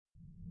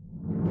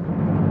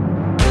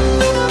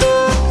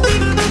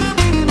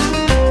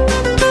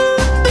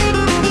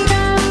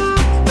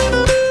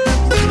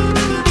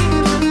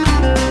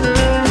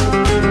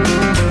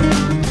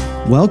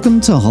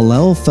Welcome to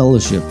Hallel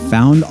Fellowship,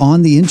 found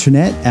on the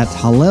internet at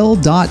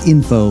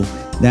hallel.info.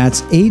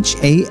 That's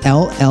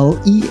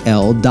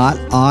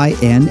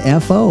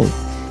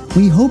HALLEL.info.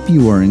 We hope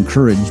you are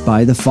encouraged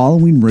by the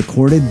following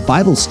recorded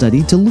Bible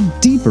study to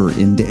look deeper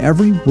into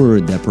every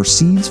word that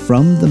proceeds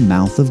from the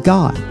mouth of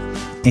God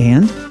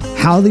and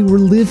how they were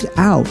lived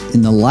out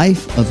in the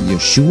life of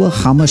Yeshua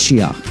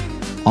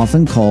HaMashiach,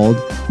 often called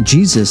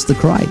Jesus the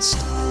Christ.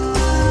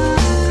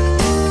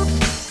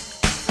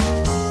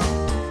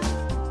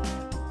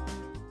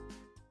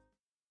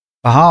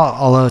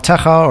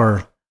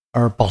 Baha'alotecha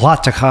or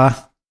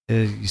Balatecha,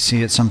 you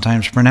see it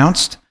sometimes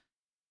pronounced.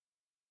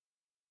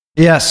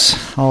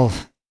 Yes,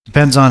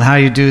 depends on how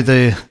you do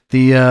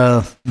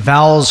the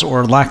vowels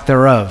or lack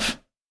thereof.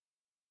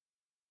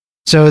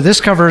 So this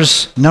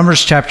covers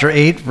Numbers chapter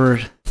 8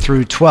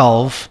 through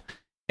 12,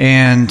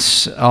 and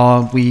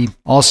we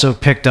also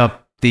picked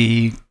up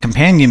the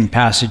companion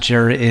passage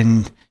there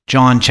in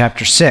John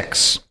chapter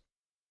 6.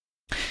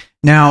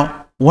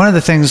 Now, one of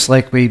the things,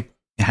 like we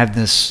have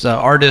this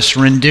artist's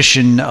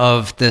rendition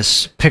of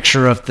this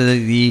picture of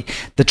the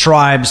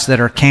tribes that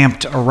are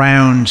camped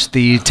around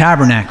the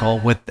tabernacle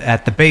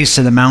at the base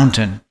of the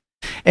mountain.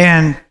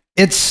 And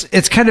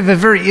it's kind of a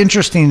very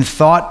interesting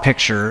thought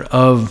picture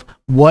of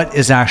what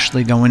is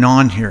actually going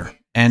on here.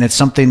 And it's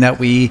something that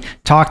we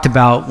talked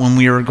about when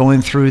we were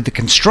going through the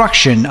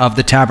construction of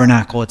the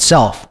tabernacle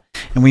itself.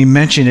 And we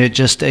mentioned it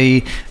just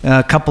a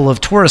couple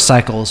of Torah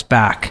cycles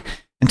back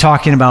and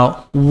talking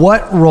about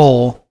what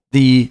role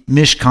the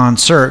Mishkan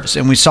serves.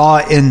 And we saw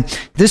in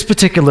this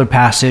particular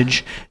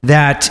passage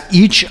that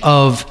each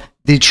of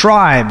the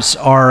tribes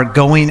are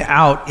going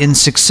out in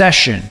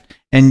succession.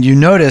 And you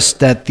notice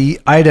that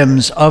the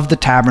items of the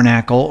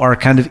tabernacle are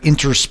kind of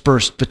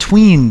interspersed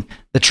between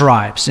the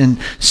tribes. And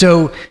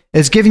so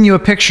it's giving you a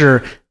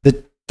picture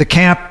that the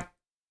camp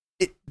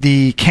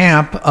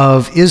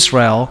of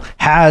Israel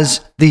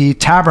has the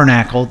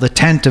tabernacle, the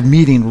tent of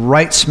meeting,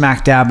 right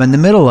smack dab in the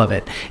middle of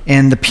it.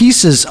 And the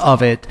pieces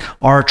of it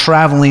are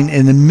traveling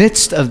in the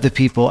midst of the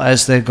people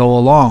as they go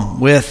along,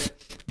 with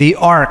the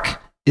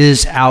ark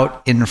is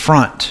out in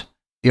front.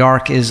 The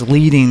ark is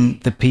leading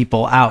the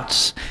people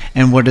out.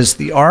 And what is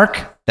the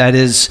ark? That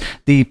is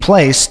the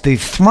place, the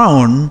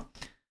throne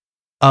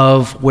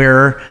of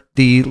where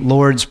the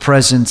Lord's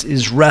presence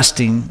is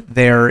resting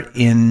there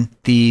in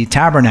the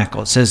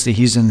tabernacle. It says that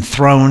he's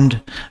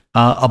enthroned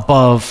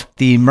above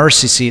the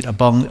mercy seat,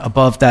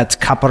 above that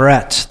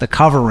kaparet, the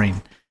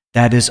covering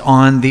that is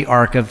on the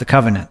Ark of the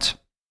Covenant.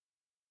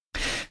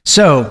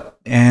 So,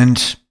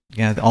 and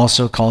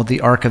also called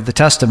the Ark of the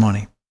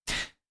Testimony.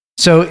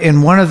 So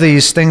in one of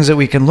these things that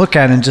we can look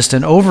at in just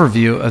an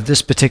overview of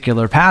this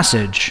particular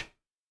passage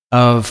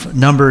of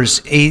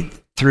Numbers 8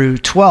 through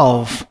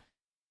 12,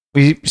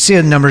 we see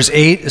in Numbers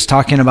 8 is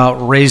talking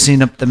about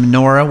raising up the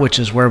menorah, which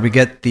is where we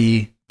get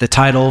the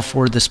title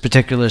for this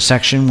particular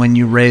section, when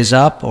you raise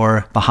up,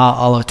 or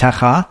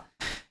Baha'alotecha,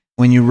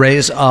 when you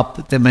raise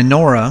up the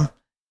menorah,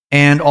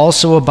 and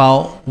also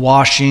about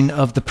washing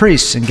of the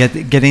priests and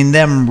getting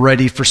them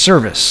ready for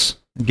service,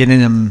 getting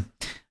them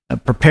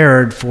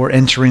prepared for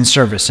entering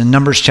service. And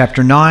Numbers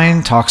chapter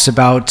 9 talks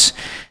about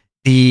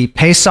the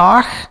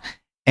Pesach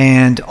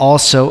and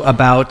also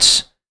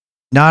about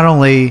not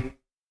only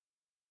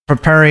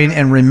preparing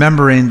and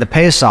remembering the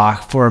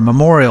Pesach for a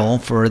memorial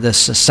for this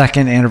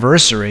second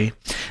anniversary,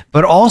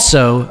 but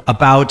also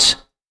about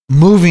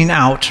moving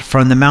out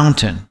from the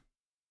mountain,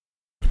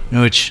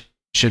 which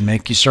should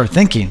make you start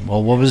thinking,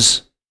 well, what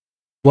was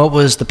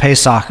the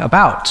Pesach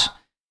about?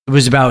 It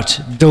was about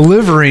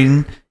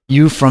delivering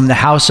you from the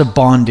house of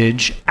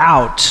bondage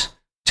out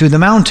to the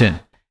mountain.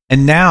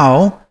 And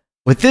now,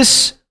 with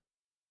this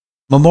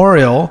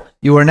memorial,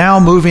 you are now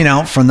moving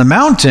out from the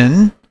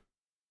mountain,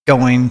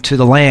 going to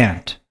the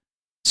land.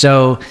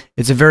 So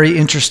it's a very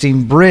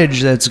interesting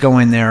bridge that's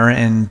going there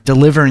and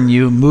delivering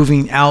you,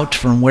 moving out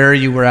from where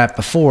you were at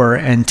before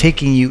and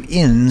taking you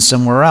in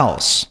somewhere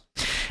else.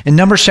 In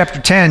Numbers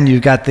chapter 10,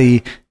 you've got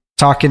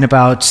talking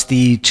about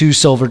the 2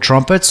 silver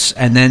trumpets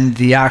and then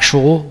the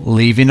actual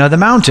leaving of the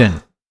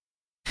mountain.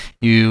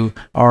 You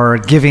are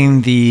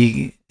giving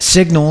the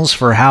signals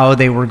for how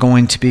they were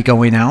going to be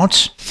going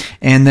out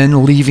and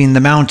then leaving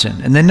the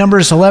mountain. And then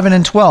Numbers 11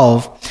 and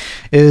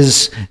 12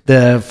 is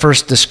the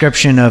first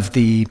description of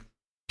the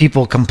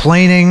people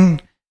complaining,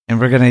 and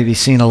we're going to be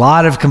seeing a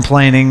lot of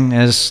complaining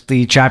as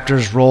the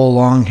chapters roll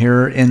along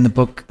here in the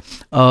book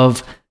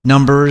of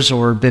Numbers,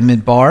 or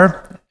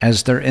Bimidbar,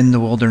 as they're in the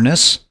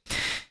wilderness.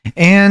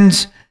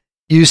 And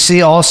you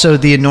see also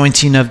the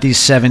anointing of these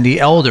 70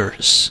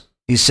 elders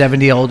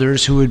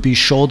who would be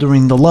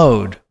shouldering the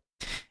load.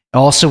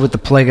 Also with the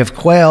plague of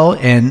quail,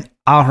 and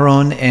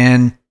Aaron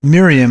and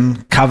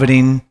Miriam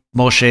coveting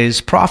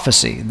Moshe's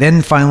prophecy.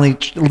 Then finally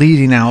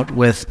leading out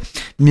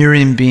with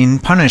Miriam being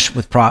punished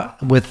with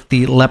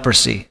the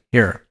leprosy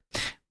here,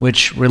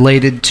 which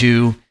related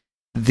to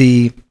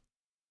the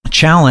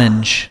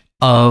challenge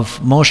of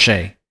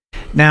Moshe.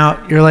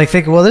 Now, you're like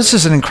thinking, well, this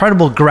is an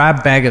incredible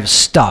grab bag of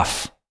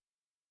stuff.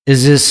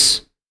 Is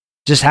this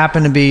just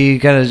happen to be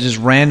kind of just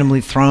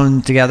randomly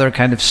thrown together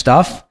kind of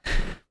stuff?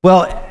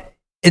 Well,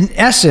 in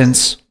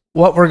essence,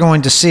 what we're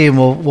going to see, and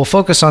we'll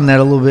focus on that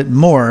a little bit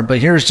more, but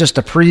here's just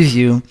a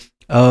preview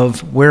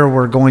of where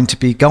we're going to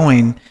be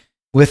going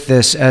with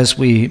this as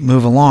we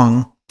move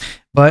along.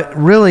 But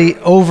really,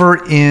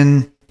 over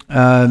in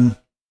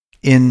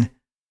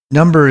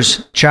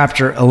Numbers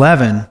chapter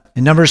 11,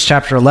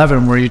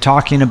 where you're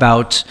talking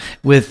about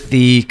with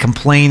the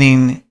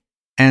complaining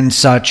and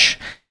such,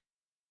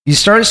 you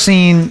start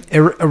seeing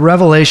a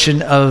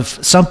revelation of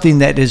something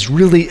that is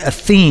really a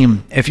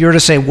theme. If you were to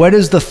say, what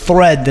is the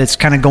thread that's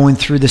kind of going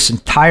through this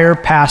entire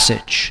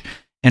passage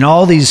and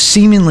all these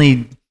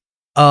seemingly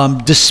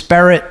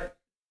disparate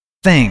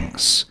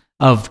things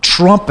of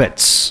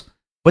trumpets,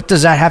 what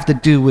does that have to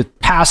do with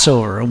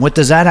Passover? And what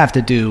does that have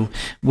to do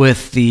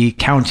with the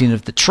counting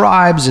of the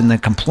tribes and the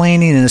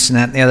complaining and this and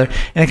that and the other?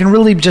 And it can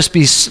really just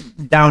be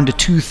down to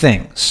two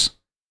things: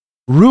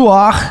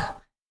 Ruach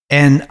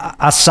and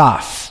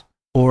Asaph,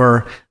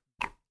 or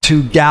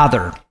to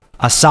gather.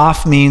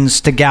 Asaph means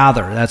to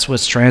gather. That's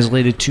what's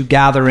translated to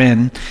gather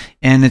in.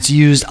 And it's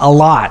used a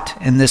lot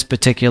in this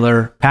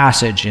particular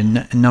passage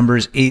in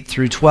Numbers 8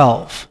 through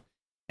 12.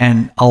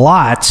 And a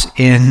lot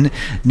in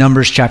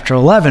Numbers chapter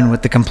 11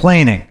 with the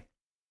complaining.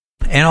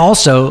 And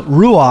also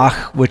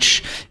Ruach,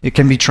 which it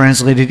can be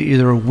translated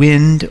either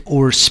wind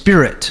or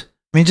spirit.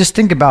 I mean, just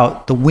think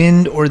about the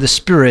wind or the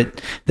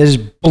spirit that is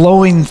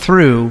blowing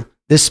through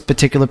this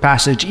particular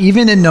passage,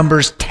 even in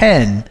Numbers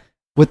 10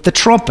 with the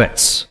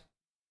trumpets.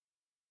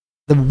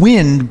 The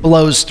wind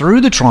blows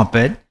through the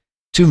trumpet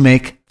to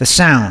make the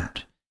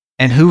sound.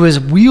 And who is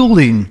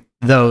wielding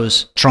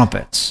those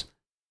trumpets?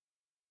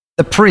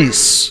 The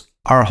priests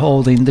are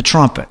holding the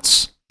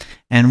trumpets.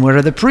 And what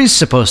are the priests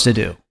supposed to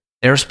do?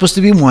 They're supposed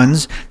to be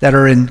ones that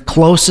are in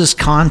closest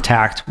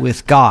contact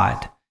with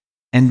God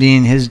and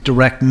being his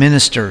direct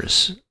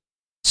ministers.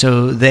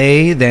 So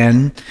they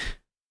then,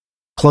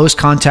 close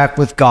contact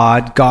with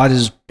God, God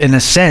is, in a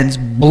sense,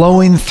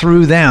 blowing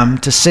through them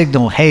to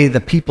signal, hey,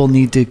 the people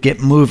need to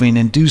get moving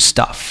and do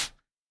stuff.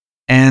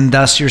 And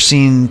thus you're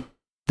seeing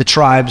the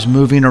tribes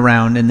moving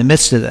around in the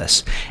midst of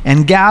this.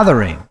 And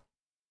gathering.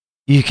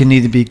 You can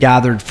either be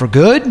gathered for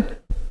good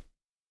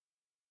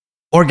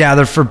or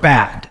gathered for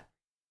bad.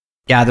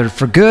 Gathered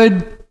for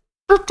good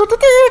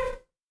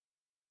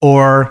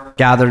or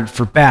gathered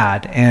for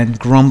bad, and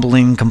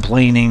grumbling,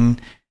 complaining,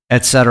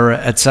 etc.,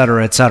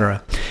 etc.,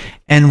 etc.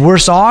 And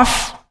worse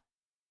off,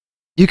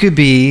 you could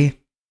be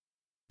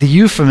the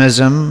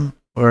euphemism,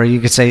 or you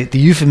could say the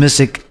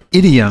euphemistic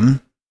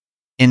idiom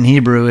in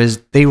Hebrew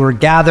is they were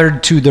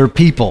gathered to their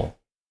people.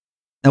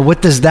 Now,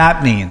 what does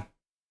that mean?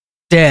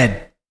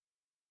 Dead.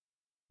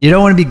 You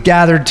don't want to be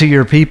gathered to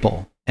your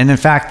people. And in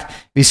fact,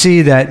 we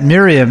see that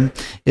Miriam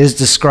is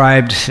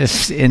described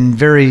in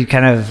very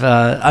kind of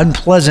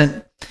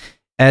unpleasant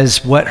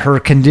as what her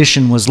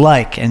condition was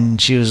like.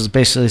 And she was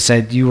basically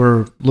said,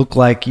 you look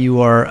like you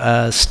are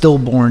a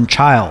stillborn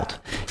child.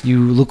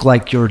 You look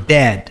like you're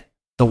dead,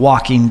 the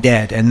walking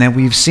dead. And then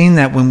we've seen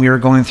that when we were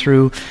going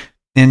through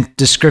in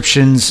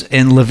descriptions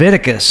in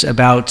Leviticus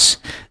about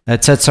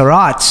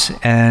Tetzarat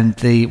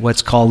and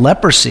what's called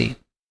leprosy,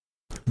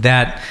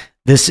 that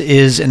this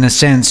is, in a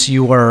sense,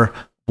 you are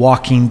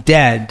walking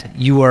dead.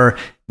 You are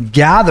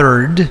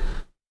gathered.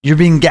 You're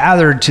being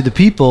gathered to the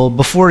people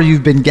before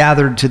you've been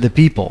gathered to the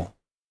people.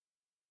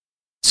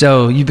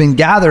 So you've been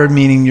gathered,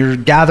 meaning you're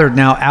gathered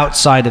now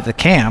outside of the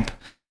camp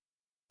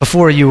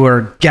before you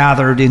were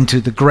gathered into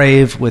the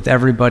grave with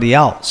everybody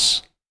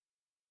else.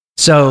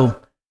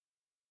 So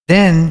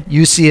then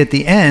you see at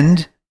the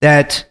end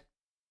that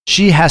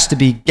she has to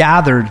be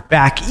gathered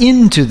back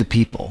into the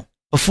people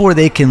before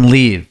they can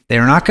leave. They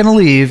are not going to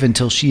leave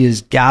until she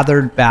is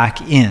gathered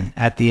back in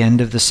at the end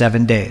of the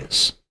 7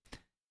 days.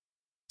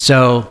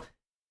 So,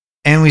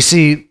 and we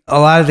see a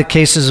lot of the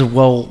cases of,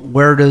 well,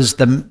 where does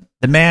the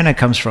manna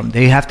comes from?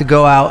 They have to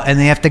go out and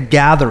they have to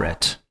gather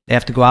it. They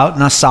have to go out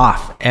in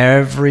Asaph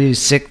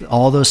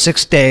all those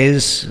 6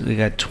 days. We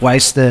got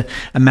twice the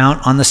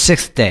amount on the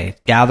 6th day.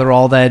 Gather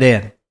all that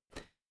in.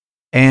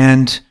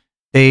 And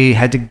they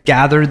had to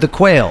gather the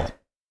quail.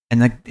 And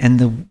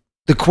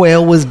the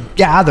quail was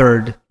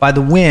gathered by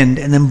the wind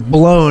and then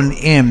blown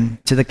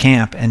into the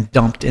camp and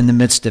dumped in the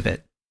midst of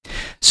it.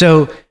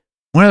 So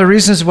one of the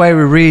reasons why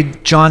we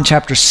read John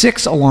chapter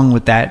 6 along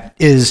with that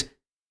is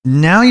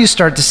now you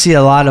start to see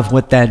a lot of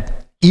what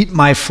that eat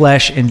my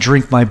flesh and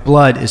drink my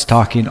blood is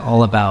talking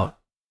all about.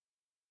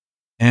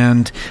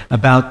 And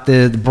about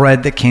the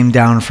bread that came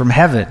down from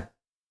heaven.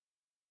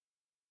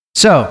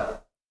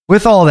 So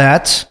with all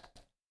that,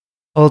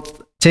 we'll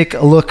take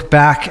a look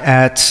back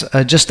at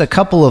just a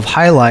couple of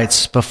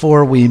highlights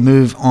before we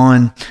move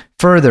on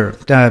further.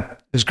 It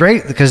was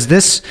great because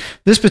this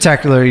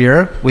particular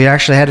year, we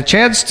actually had a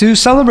chance to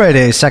celebrate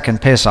a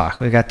second Pesach.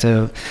 We got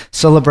to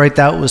celebrate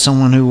that with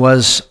someone who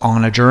was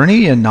on a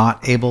journey and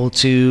not able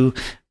to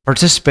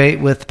participate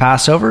with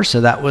Passover.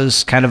 So that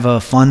was kind of a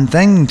fun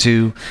thing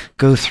to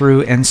go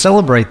through and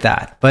celebrate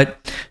that.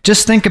 But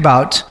just think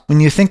about when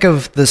you think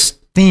of this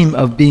theme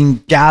of being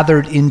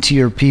gathered into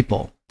your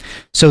people.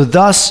 So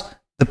thus,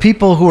 the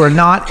people who are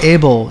not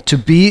able to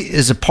be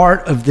as a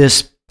part of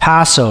this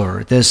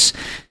Passover, this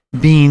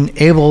being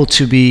able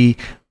to be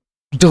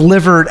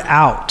delivered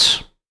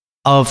out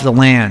of the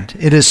land.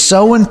 It is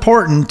so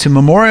important to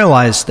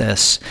memorialize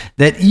this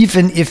that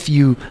even if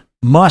you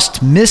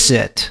must miss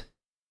it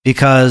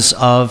because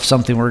of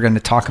something we're going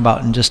to talk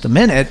about in just a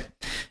minute,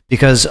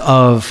 because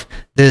of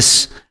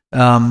this,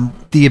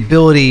 the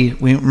ability,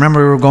 we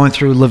were going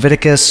through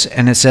Leviticus,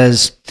 and it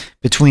says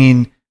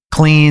between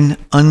clean,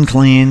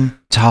 unclean,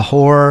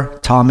 tahor,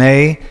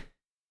 tameh,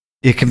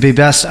 it can be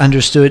best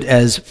understood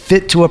as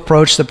fit to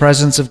approach the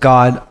presence of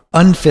God,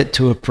 unfit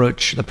to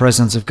approach the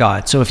presence of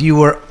God. So if you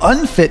were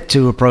unfit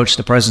to approach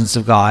the presence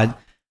of God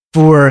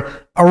for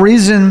a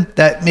reason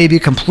that may be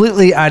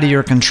completely out of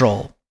your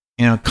control,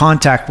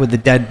 contact with the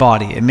dead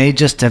body, it may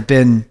just have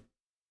been,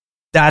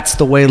 that's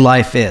the way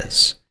life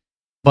is.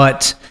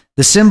 But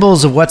the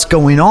symbols of what's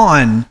going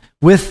on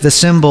with the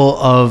symbol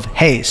of,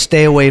 hey,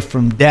 stay away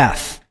from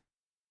death,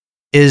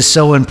 is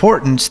so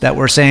important that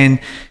we're saying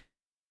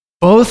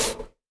both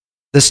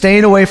the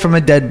staying away from a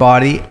dead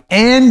body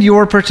and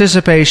your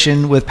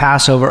participation with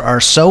Passover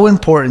are so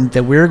important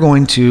that we're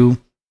going to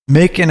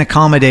make an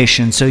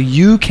accommodation so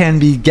you can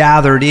be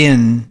gathered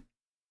in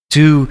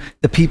to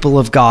the people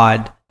of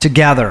God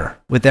together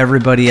with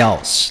everybody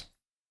else,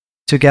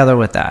 together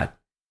with that.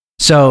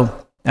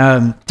 So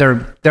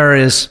there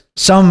is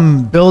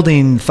some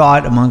building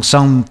thought among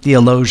some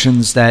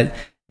theologians that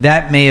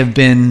may have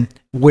been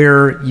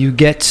where you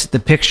get the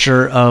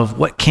picture of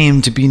what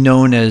came to be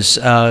known as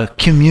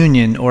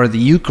communion, or the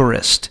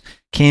Eucharist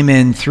came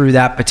in through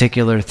that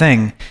particular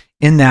thing,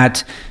 in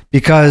that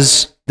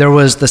because there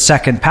was the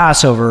second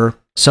Passover,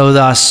 so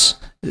thus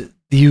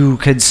you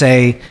could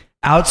say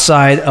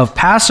outside of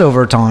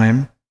Passover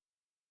time,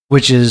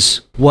 which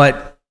is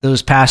what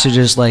those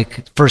passages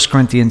like 1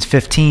 Corinthians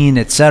 15,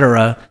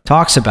 etc.,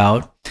 talks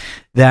about,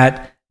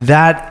 that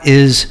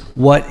is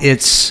what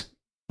it's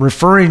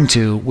referring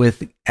to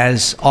with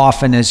as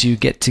often as you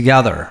get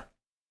together.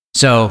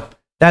 So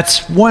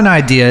that's one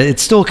idea.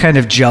 It's still kind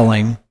of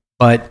gelling,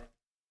 but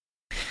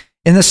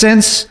in the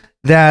sense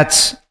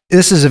that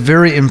this is a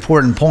very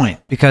important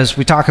point, because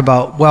we talk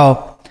about,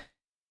 well,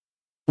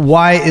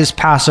 why is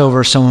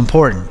Passover so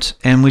important?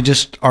 And we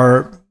just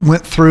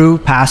went through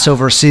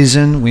Passover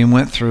season. We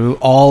went through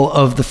all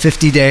of the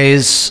 50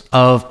 days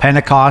of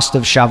Pentecost,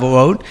 of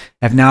Shavuot,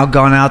 have now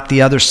gone out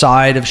the other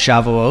side of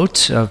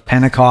Shavuot, of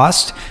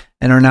Pentecost,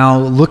 and are now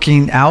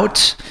looking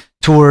out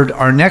toward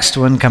our next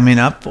one coming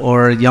up,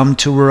 or Yom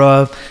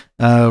Teruah,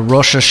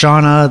 Rosh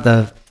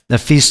Hashanah, the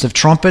Feast of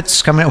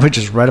Trumpets coming up, which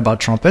is right about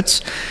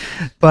trumpets.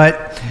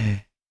 But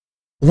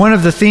one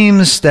of the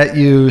themes that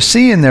you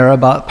see in there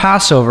about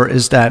Passover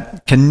is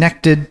that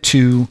connected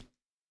to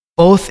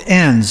both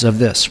ends of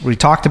this. We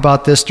talked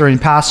about this during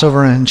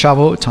Passover and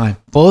Shavuot time.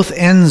 Both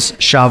ends,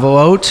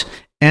 Shavuot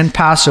and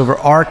Passover,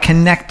 are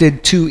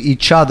connected to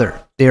each other.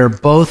 They are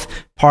both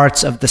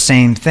parts of the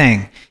same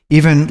thing.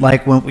 Even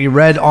like when we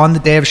read on the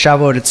day of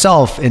Shavuot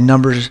itself in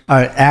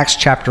Acts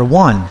chapter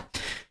 1,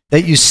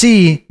 that you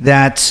see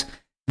that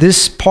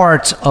this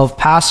part of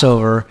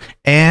Passover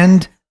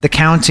and the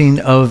counting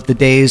of the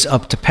days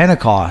up to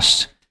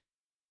Pentecost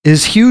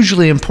is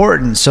hugely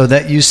important, so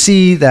that you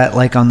see that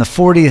like on the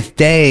 40th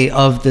day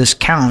of this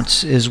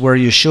count is where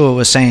Yeshua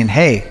was saying,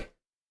 hey,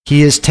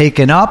 he is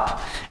taken up,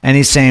 and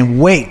he's saying,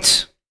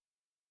 wait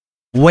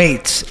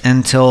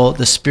until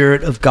the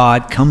Spirit of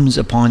God comes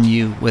upon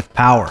you with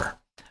power.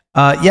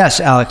 Yes,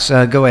 Alex,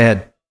 go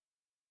ahead.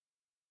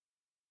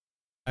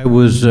 I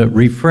was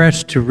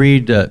refreshed to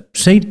read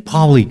St.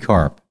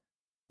 Polycarp,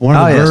 one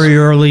of the very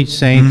early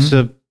saints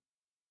of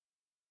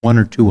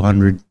 100 or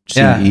 200 CE.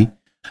 Yeah.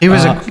 He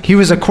was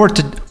a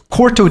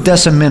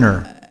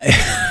quartodecimeter.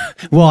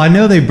 Well, I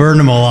know they burned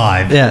him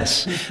alive.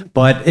 Yes.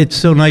 But it's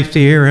so nice to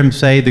hear him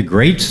say the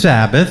great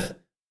Sabbath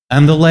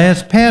and the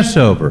last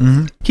Passover.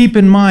 Mm-hmm. Keep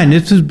in mind,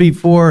 this is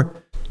before,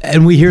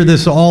 and we hear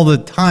this all the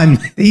time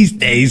these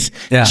days,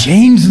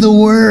 change the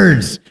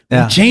words,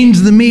 change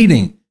the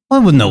meaning.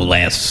 Well, it was no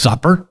Last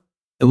Supper.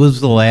 It was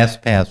the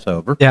last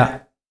Passover. Yeah.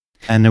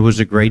 And it was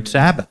a great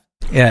Sabbath.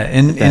 Yeah,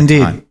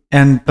 indeed. Time.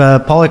 And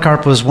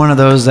Polycarp was one of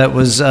those that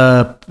was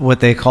what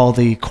they call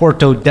the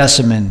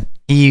quartodeciman,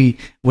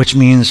 which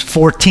means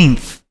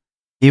 14th.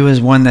 He was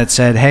one that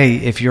said, hey,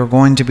 if you're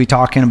going to be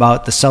talking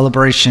about the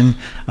celebration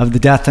of the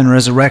death and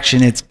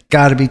resurrection, it's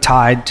got to be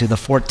tied to the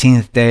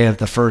 14th day of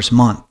the first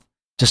month.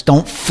 Just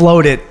don't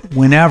float it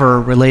whenever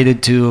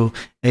related to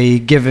a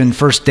given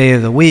first day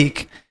of the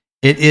week.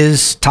 It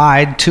is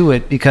tied to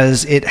it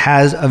because it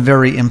has a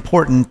very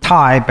important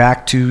tie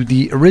back to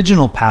the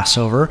original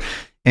Passover.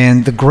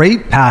 And the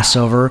great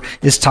Passover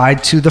is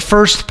tied to the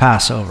first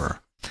Passover.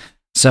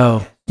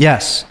 So,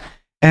 yes.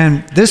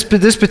 And this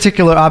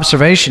particular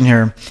observation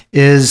here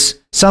is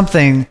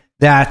something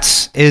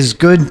that is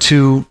good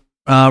to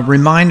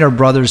remind our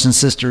brothers and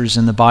sisters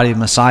in the body of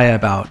Messiah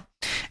about.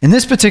 And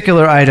this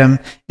particular item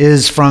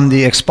is from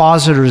the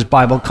Expositor's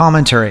Bible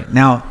Commentary.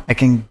 Now, I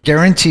can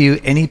guarantee you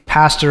any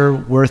pastor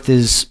worth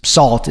his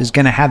salt is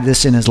going to have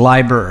this in his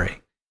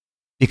library,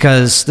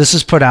 because this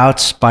is put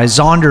out by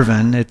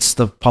Zondervan. It's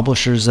the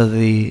publishers of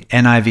the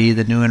NIV,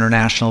 the New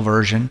International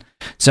Version.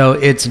 So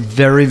it's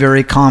very,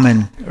 very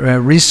common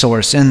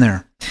resource in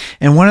there.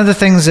 And one of the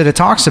things that it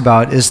talks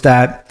about is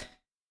that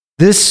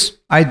this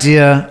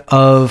idea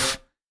of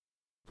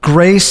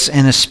grace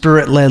and a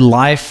spirit-led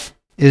life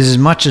is as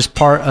much as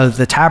part of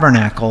the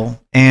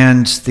tabernacle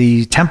and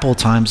the temple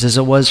times as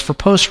it was for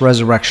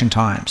post-resurrection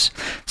times.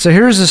 So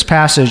here's this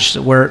passage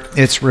where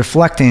it's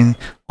reflecting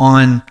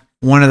on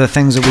one of the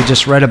things that we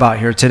just read about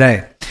here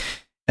today.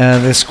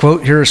 This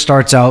quote here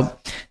starts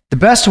out, "The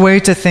best way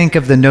to think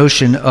of the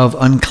notion of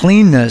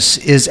uncleanness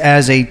is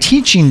as a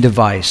teaching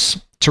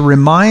device to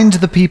remind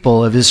the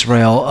people of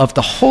Israel of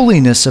the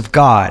holiness of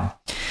God.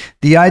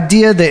 The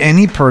idea that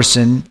any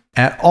person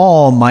at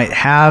all might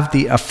have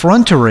the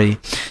effrontery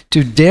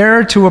to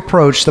dare to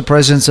approach the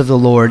presence of the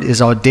Lord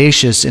is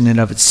audacious in and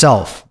of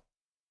itself.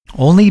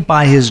 Only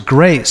by his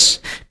grace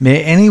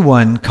may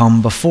anyone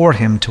come before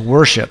him to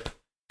worship.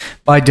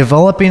 By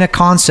developing a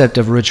concept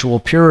of ritual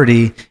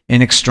purity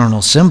in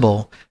external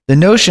symbol, the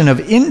notion of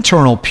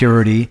internal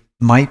purity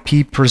might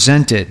be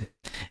presented.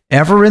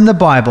 Ever in the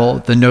Bible,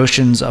 the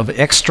notions of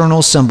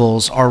external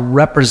symbols are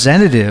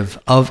representative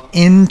of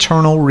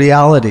internal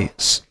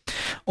realities.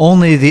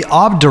 Only the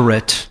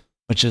obdurate,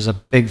 which is a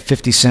big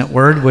 50-cent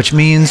word, which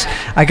means,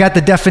 I got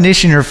the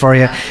definition here for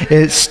you,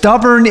 it's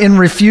stubborn in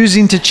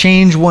refusing to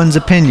change one's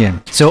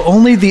opinion. So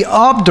only the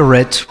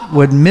obdurate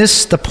would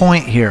miss the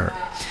point here.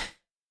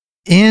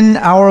 In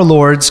our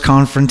Lord's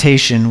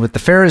confrontation with the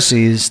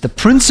Pharisees, the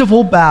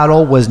principal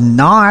battle was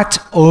not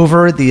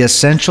over the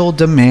essential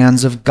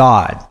demands of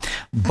God,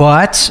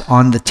 but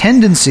on the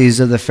tendencies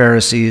of the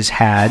Pharisees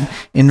had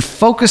in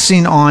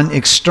focusing on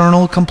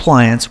external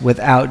compliance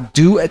without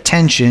due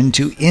attention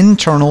to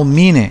internal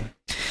meaning.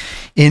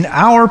 In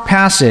our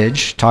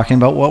passage, talking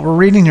about what we're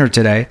reading here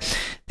today,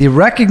 the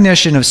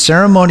recognition of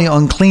ceremonial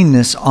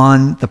uncleanness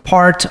on the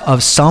part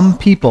of some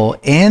people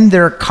and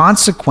their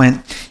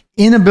consequent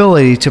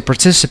inability to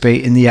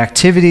participate in the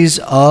activities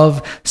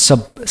of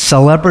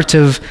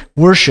celebrative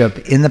worship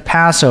in the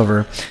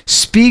Passover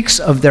speaks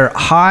of their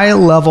high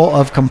level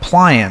of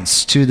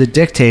compliance to the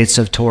dictates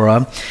of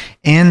Torah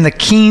and the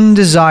keen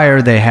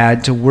desire they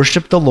had to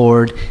worship the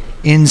Lord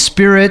in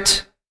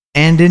spirit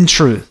and in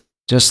truth,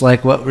 just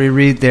like what we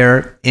read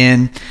there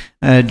in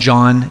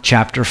John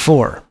chapter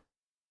 4.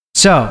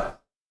 So,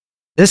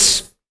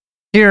 this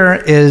here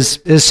is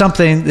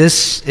something,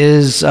 this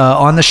is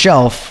on the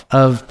shelf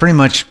of pretty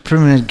much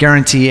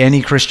guarantee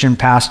any Christian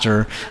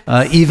pastor,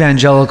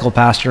 evangelical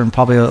pastor, and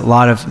probably a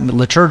lot of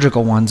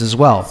liturgical ones as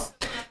well.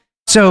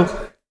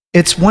 So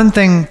it's one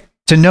thing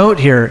to note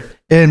here,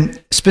 and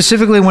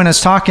specifically when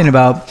it's talking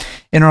about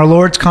in our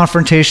Lord's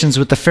confrontations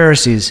with the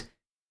Pharisees,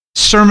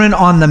 Sermon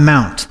on the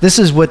Mount. This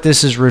is what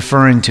this is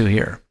referring to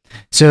here.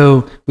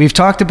 So we've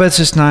talked about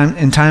this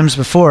in times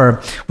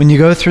before. When you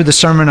go through the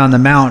Sermon on the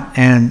Mount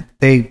and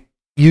they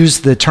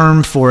use the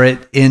term for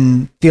it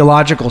in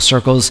theological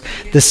circles,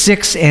 the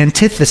 6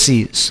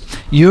 antitheses.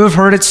 You have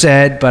heard it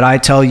said, but I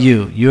tell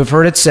you. You have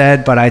heard it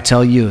said, but I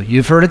tell you.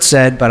 You've heard it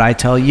said, but I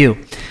tell you.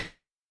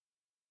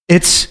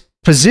 It's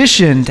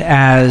positioned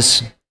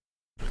as,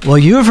 well,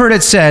 you have heard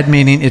it said,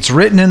 meaning it's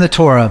written in the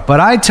Torah,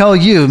 but I tell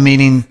you,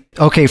 meaning,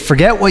 okay,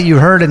 forget what you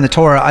heard in the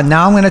Torah.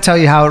 Now I'm going to tell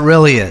you how it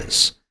really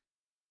is.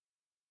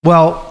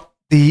 Well,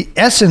 the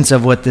essence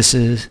of what this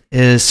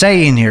is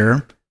saying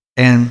here,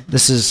 and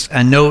this is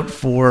a note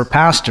for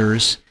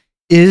pastors,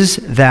 is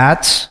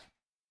that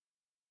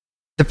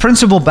the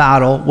principal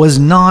battle was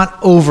not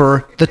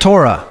over the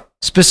Torah.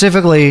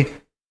 Specifically,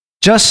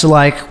 just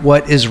like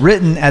what is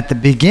written at the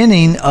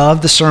beginning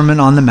of the Sermon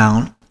on the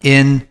Mount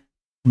in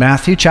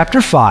Matthew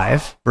chapter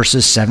 5,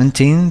 verses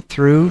 17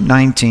 through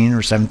 19,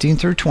 or 17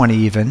 through 20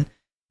 even,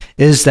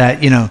 is that,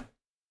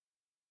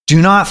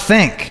 do not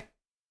think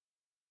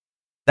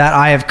that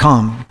I have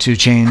come to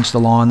change the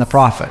law and the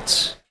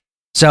prophets.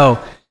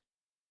 So,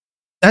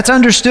 that's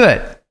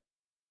understood.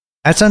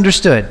 That's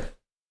understood.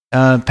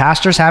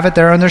 Pastors have it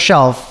there on their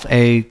shelf,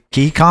 a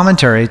key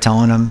commentary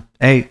telling them,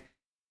 hey,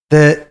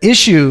 the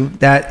issue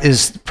that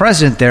is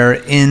present there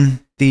in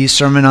the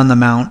Sermon on the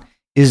Mount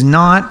is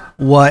not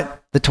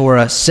what the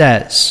Torah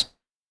says.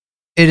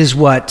 It is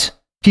what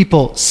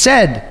people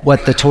said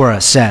what the Torah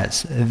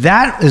says.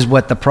 That is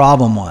what the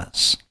problem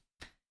was.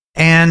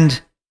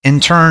 And in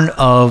turn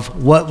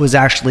of what was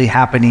actually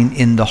happening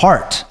in the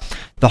heart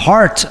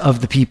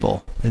of the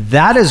people.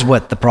 That is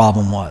what the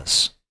problem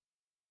was.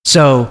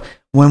 So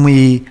when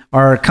we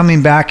are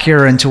coming back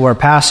here into our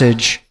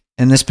passage,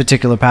 and this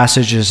particular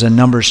passage is in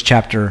Numbers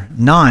chapter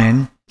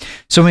 9.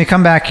 So when we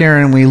come back here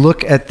and we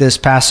look at this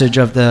passage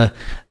of the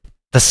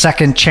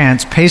second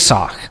chance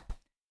Pesach,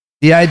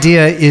 the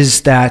idea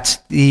is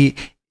that it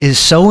is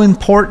so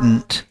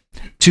important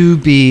to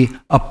be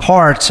a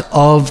part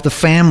of the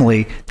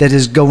family that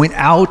is going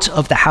out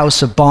of the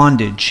house of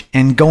bondage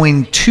and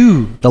going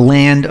to the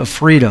land of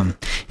freedom.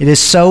 It is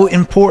so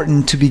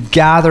important to be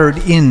gathered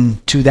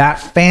into that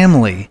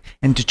family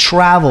and to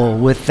travel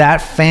with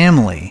that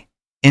family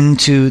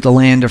into the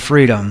land of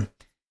freedom,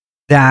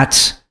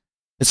 that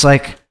It's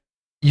like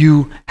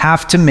you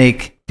have to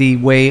make the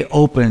way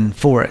open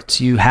for it.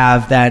 You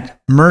have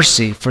that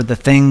mercy for the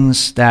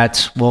things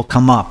that will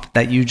come up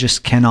that you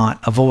just cannot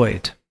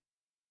avoid.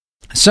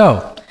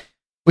 So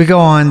we go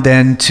on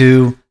then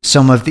to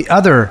some of the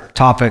other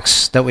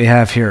topics that we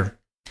have here.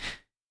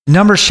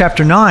 Numbers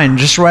chapter 9,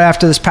 just right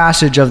after this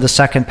passage of the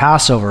second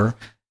Passover,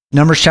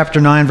 Numbers chapter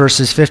 9,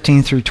 verses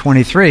 15 through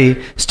 23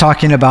 is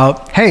talking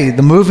about, hey,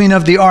 the moving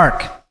of the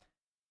ark.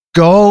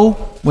 Go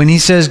when he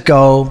says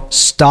go,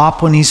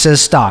 stop when he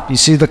says stop. You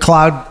see the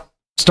cloud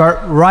start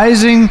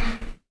rising,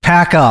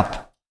 pack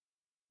up.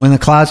 When the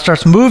cloud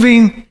starts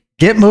moving,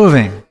 get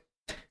moving.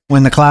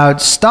 When the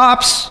cloud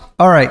stops,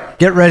 all right,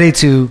 get ready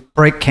to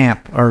break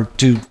camp or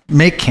to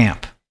make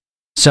camp.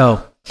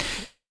 So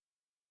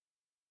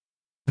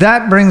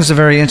that brings a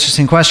very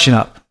interesting question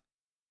up.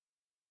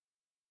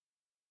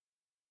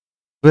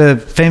 The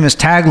famous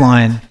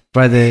tagline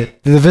by the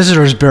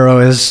Visitors Bureau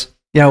is,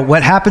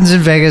 what happens in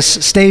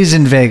Vegas stays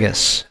in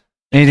Vegas.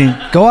 Meaning,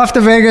 go off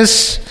to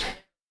Vegas,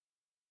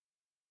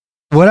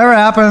 whatever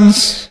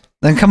happens,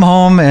 then come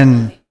home,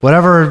 and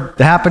whatever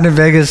happened in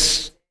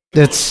Vegas,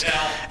 it's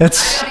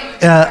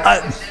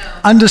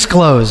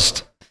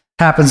undisclosed,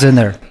 happens in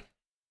there.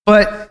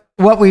 But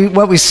what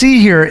we see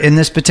here in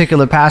this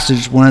particular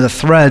passage, one of the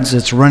threads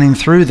that's running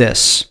through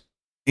this,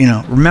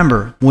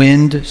 remember,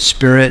 wind,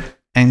 spirit,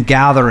 and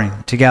gathering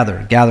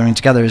together. Gathering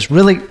together is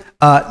really,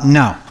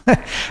 no.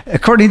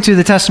 According to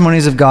the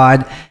testimonies of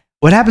God,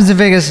 what happens in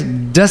Vegas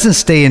doesn't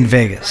stay in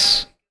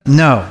Vegas.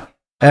 No.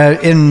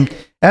 In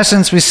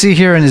essence, we see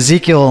here in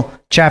Ezekiel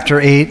chapter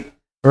 8,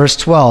 verse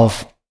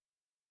 12,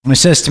 he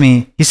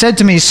said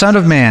to me, Son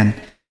of man,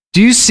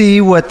 do you see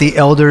what the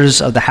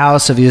elders of the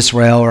house of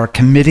Israel are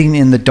committing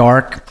in the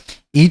dark,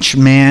 each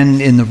man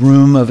in the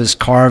room of his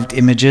carved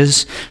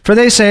images? For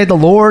they say, the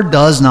Lord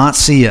does not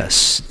see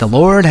us. The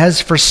Lord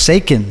has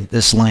forsaken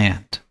this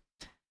land.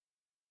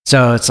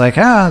 So it's like,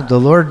 the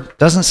Lord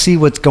doesn't see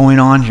what's going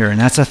on here. And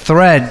that's a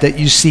thread that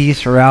you see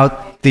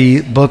throughout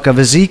the book of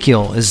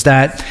Ezekiel, is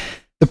that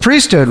the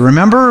priesthood,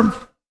 remember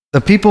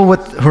the people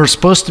who are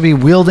supposed to be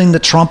wielding the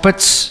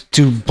trumpets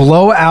to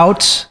blow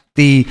out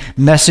the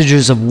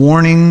messages of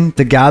warning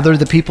to gather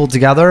the people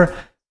together,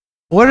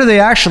 what are they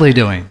actually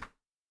doing?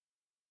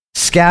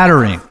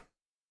 Scattering,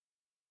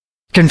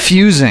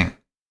 confusing,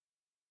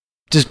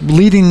 just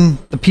leading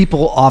the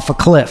people off a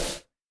cliff.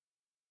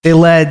 They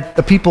led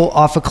the people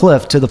off a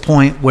cliff to the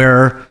point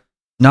where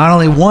not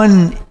only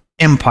one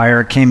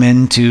empire came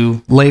in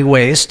to lay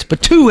waste,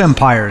 but two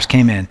empires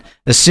came in.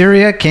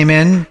 Assyria came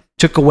in,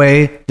 took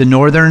away the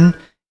northern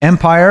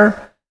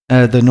empire,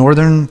 the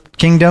northern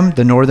kingdom,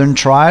 the northern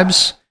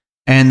tribes,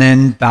 and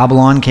then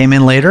Babylon came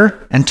in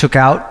later and took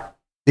out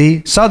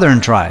the southern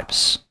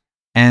tribes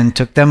and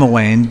took them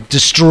away and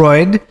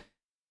destroyed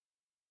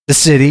the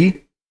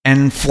city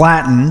and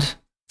flattened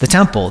the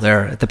temple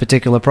there at the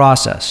particular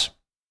process.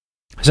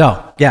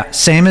 So,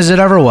 same as it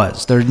ever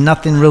was. There's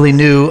nothing really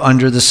new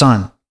under the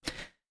sun.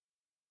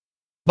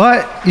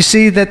 But you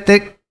see that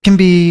there can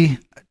be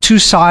two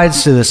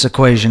sides to this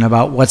equation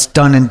about what's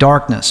done in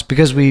darkness,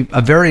 because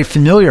a very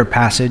familiar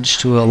passage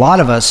to a lot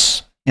of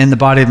us in the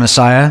body of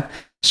Messiah,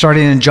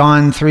 starting in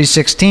John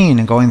 3:16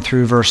 and going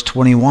through verse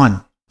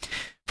 21.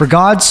 For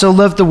God so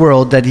loved the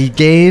world that he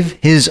gave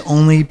his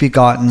only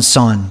begotten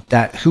Son,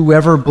 that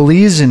whoever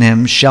believes in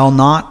him shall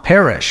not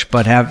perish,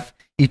 but have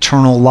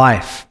eternal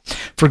life.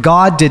 For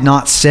God did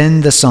not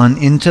send the Son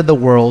into the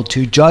world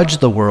to judge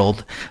the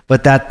world,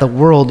 but that the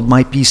world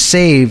might be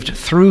saved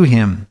through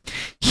him.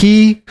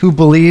 He who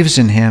believes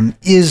in him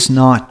is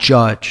not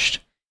judged.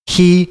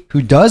 He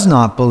who does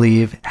not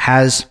believe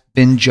has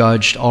been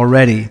judged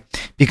already,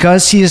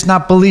 because he has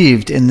not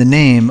believed in the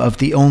name of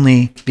the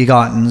only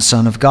begotten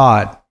Son of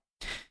God.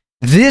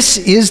 This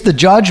is the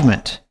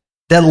judgment,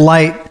 that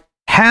light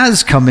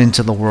has come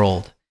into the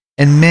world,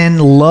 and men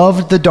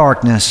loved the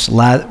darkness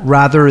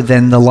rather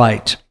than the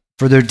light,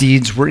 for their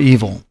deeds were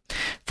evil.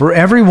 For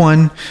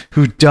everyone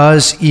who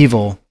does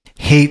evil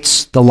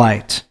hates the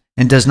light,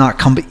 and does not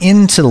come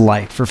into the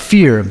light for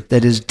fear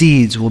that his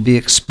deeds will be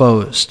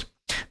exposed.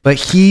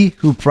 But he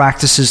who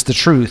practices the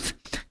truth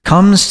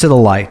comes to the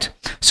light,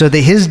 so that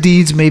his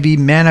deeds may be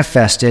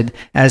manifested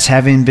as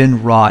having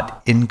been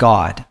wrought in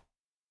God.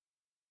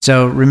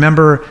 So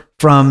remember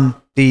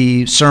from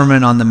the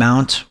Sermon on the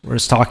Mount, where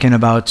it's talking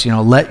about,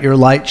 let your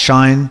light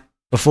shine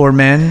before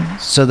men,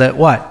 so that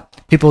what?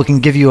 People can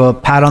give you a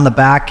pat on the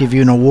back, give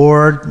you an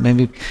award,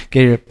 maybe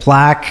get a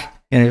plaque,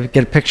 get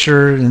a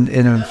picture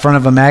in front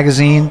of a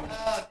magazine.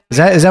 Is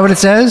that what it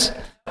says?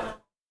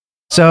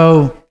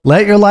 So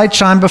let your light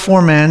shine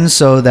before men,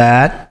 so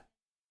that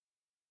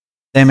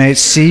they may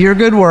see your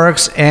good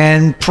works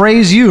and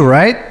praise you,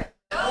 right?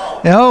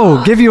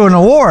 No, give you an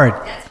award.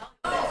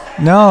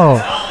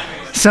 No.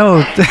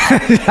 So,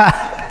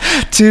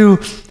 to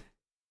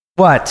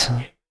what?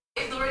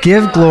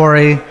 Give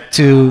glory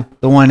to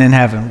the one in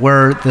heaven,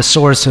 where the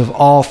source of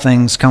all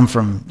things come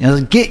from.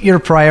 Get your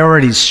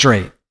priorities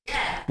straight.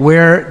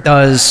 Where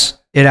does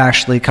it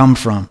actually come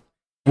from?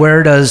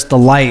 Where does the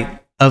light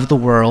of the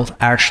world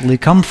actually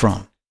come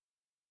from?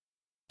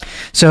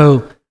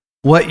 So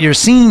what you're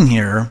seeing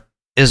here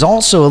is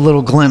also a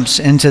little glimpse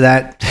into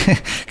that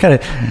kind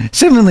of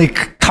seemingly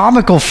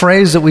comical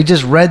phrase that we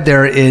just read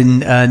there in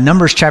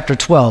Numbers chapter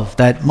 12,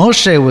 that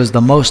Moshe was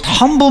the most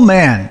humble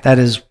man that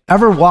has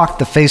ever walked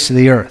the face of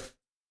the earth.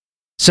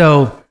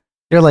 So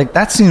you're like,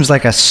 that seems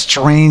like a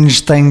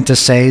strange thing to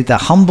say, the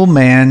humble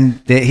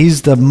man, that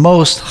he's the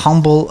most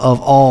humble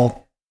of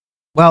all.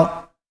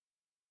 Well,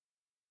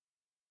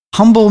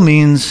 humble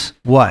means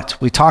what?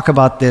 We talk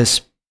about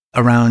this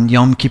around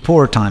Yom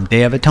Kippur time,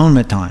 Day of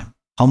Atonement time.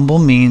 Humble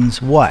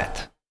means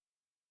what?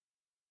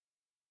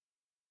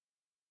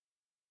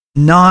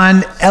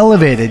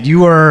 Non-elevated.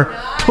 You are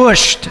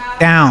pushed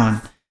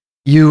down.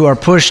 You are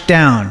pushed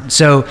down.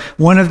 So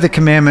one of the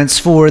commandments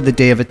for the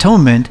Day of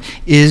Atonement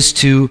is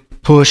to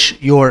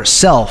push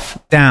yourself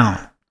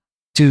down,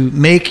 to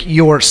make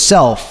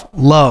yourself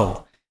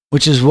low,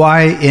 which is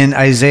why in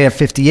Isaiah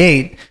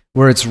 58,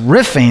 where it's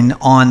riffing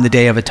on the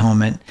Day of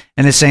Atonement,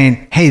 and it's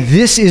saying, hey,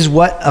 this is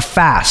what a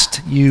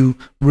fast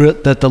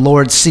that the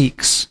Lord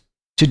seeks.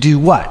 To do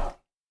what?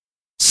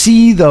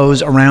 See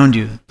those around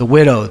you, the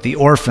widow, the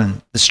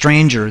orphan, the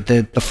stranger,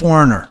 the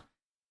foreigner.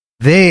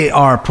 They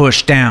are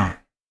pushed down.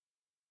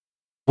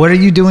 What are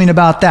you doing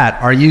about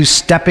that? Are you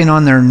stepping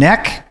on their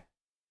neck?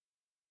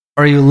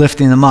 Or are you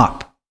lifting them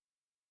up?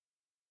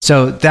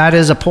 So that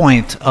is a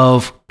point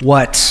of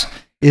what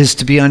is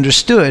to be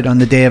understood on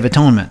the Day of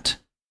Atonement.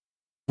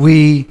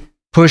 We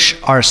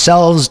push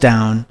ourselves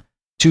down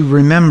to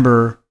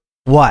remember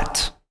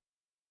what?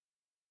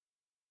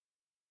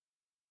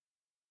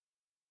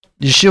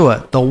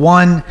 Yeshua, the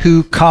one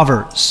who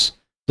covers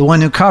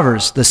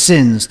the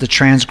sins, the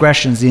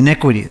transgressions, the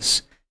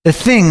iniquities, the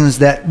things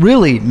that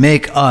really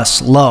make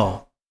us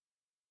low.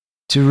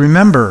 To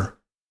remember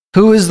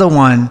who is the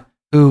one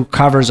who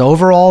covers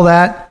over all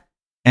that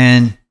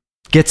and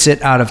gets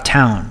it out of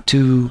town,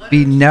 to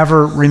be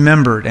never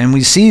remembered. And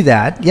we see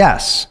that,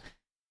 yes.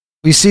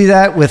 We see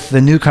that with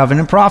the New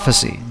Covenant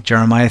prophecy,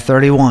 Jeremiah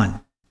 31,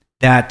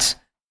 that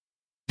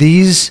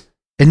these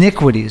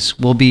iniquities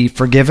will be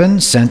forgiven,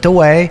 sent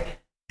away,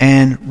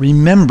 and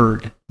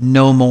remembered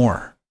no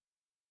more.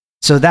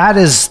 So that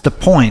is the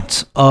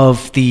point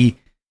of the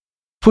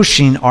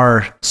pushing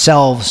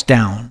ourselves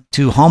down,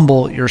 to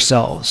humble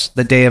yourselves,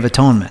 the Day of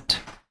Atonement,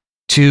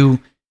 to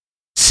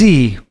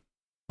see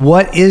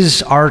what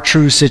is our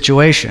true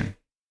situation,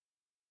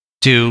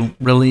 to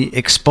really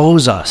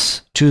expose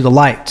us to the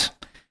light.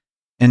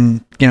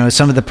 And,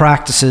 some of the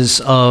practices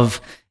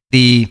of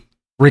the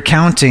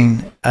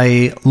recounting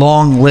a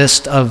long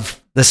list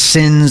of the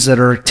sins that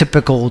are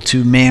typical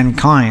to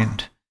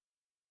mankind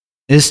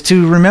is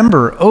to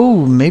remember,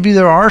 maybe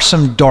there are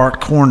some dark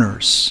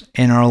corners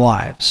in our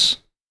lives.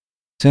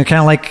 So kind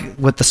of like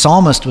what the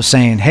psalmist was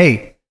saying,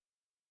 hey,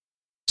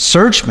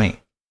 search me,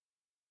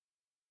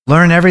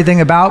 learn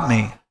everything about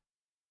me,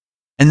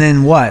 and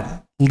then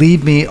what?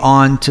 Lead me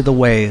on to the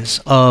ways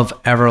of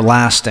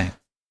everlasting.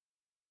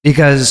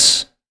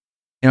 Because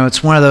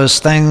it's one of those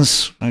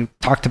things, I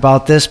talked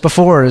about this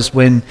before, is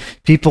when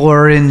people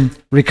are in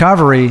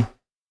recovery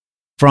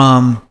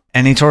from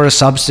any sort of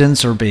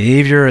substance or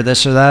behavior or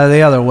this or that or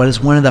the other, what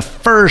is one of the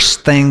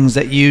first things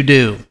that you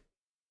do?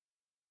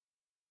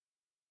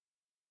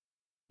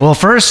 Well,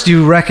 first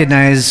you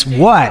recognize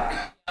what?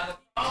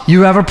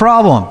 You have a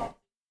problem.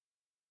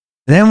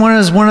 Then what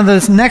is one of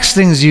the next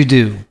things you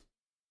do?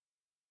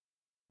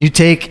 You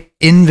take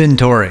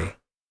inventory.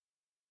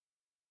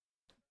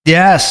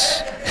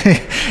 Yes.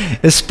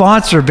 A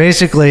sponsor,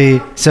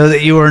 basically, so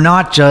that you are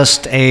not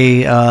just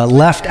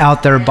left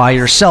out there by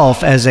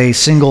yourself as a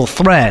single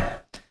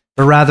thread,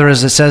 but rather,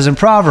 as it says in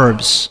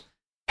Proverbs,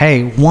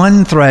 hey,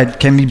 one thread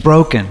can be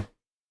broken,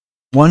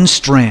 one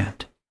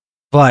strand,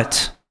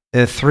 but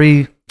a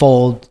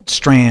threefold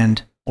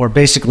strand, or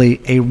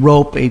basically a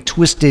rope, a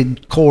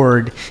twisted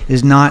cord,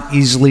 is not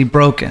easily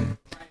broken.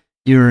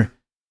 You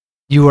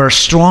are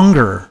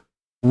stronger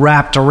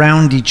wrapped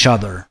around each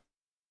other.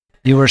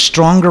 You are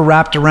stronger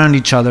wrapped around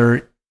each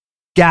other,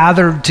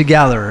 gathered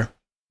together,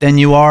 than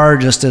you are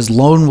just as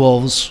lone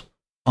wolves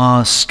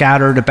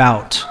scattered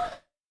about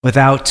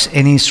without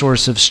any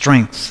source of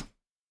strength.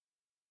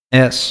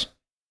 Yes.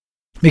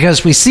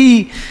 Because we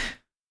see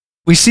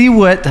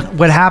what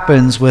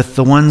happens with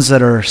the ones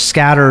that are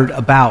scattered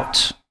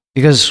about.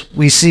 Because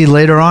we see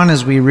later on,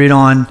 as we read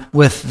on,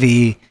 with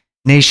the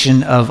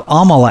nation of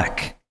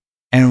Amalek.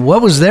 And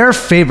what was their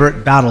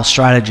favorite battle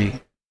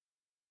strategy?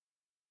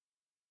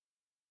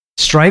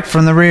 Strike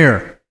from the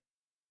rear.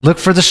 Look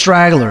for the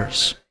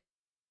stragglers.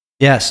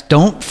 Yes,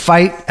 don't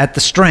fight at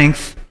the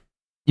strength.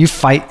 You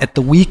fight at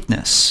the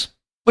weakness,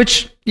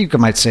 which you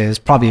might say is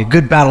probably a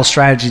good battle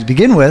strategy to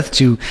begin with,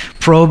 to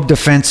probe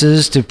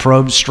defenses, to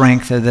probe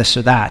strength, or this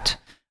or that.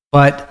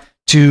 But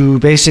to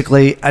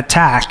basically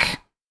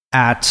attack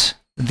at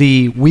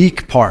the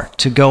weak part,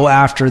 to go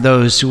after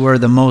those who are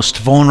the most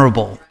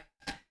vulnerable.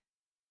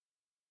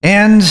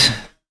 And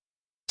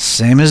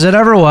same as it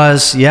ever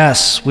was,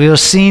 yes, we have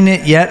seen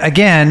it yet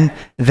again,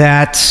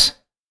 that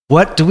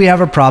what do we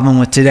have a problem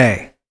with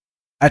today?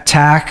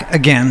 Attack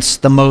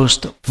against the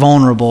most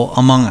vulnerable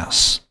among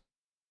us.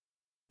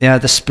 Yeah,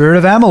 the spirit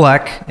of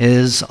Amalek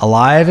is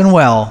alive and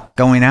well,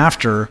 going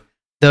after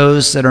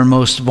those that are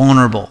most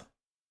vulnerable,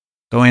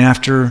 going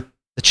after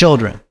the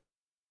children.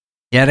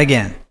 Yet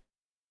again.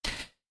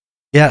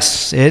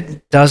 Yes,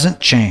 it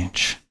doesn't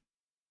change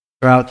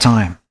throughout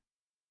time.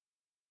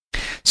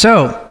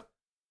 So,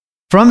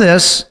 from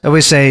this,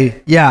 we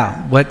say,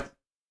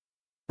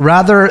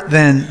 rather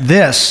than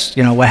this,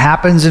 what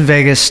happens in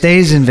Vegas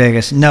stays in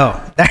Vegas.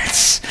 No,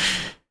 that's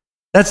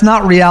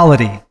not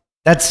reality.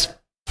 That's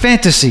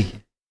fantasy.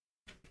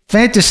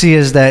 Fantasy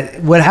is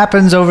that what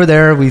happens over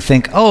there, we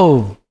think,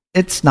 oh,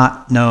 it's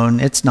not known,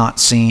 it's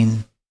not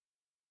seen.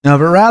 No,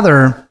 but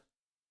rather,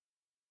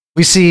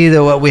 we see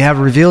that what we have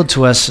revealed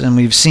to us, and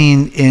we've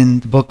seen in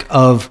the book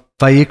of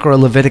Vayikra,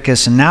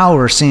 Leviticus, and now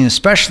we're seeing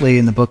especially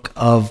in the book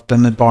of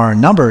Bamidbar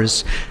and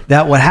Numbers,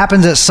 that what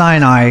happens at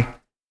Sinai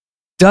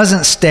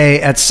doesn't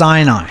stay at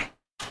Sinai.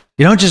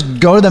 You don't just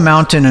go to the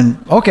mountain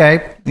and,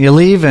 okay, you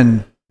leave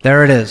and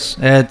there it is.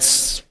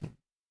 It's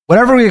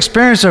whatever we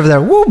experienced over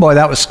there, whoo, boy,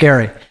 that was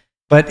scary.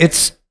 But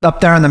it's up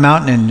there on the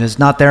mountain and is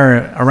not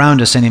there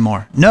around us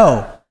anymore.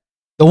 No,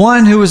 the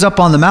one who was up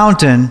on the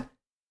mountain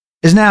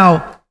is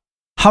now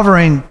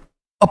hovering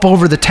up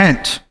over the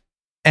tent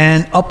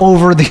and up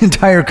over the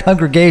entire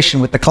congregation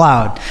with the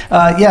cloud.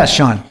 Yes,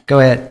 Sean, go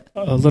ahead.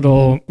 A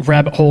little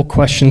rabbit hole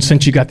question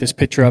since you got this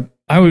picture up.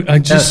 I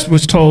just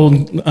was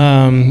told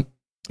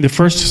the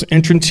first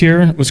entrance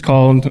here was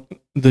called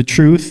the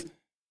truth,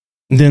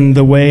 then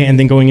the way, and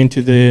then going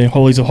into the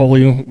holies of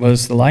holy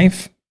was the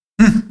life.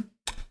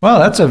 Well,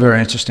 that's a very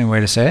interesting way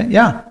to say it.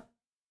 Yeah,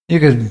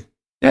 you could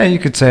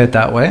say it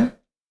that way.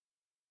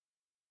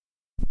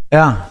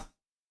 Yeah.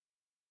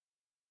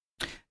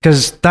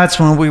 Because that's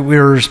when we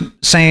were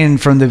saying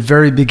from the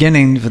very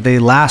beginning, the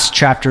last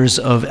chapters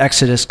of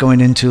Exodus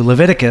going into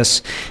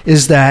Leviticus,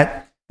 is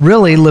that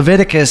really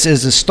Leviticus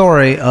is a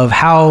story of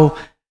how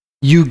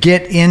you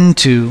get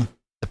into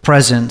the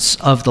presence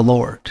of the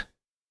Lord.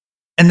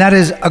 And that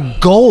is a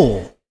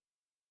goal.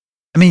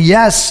 I mean,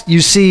 yes, you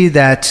see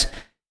that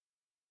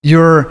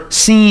you're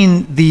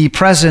seeing the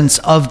presence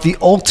of the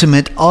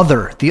ultimate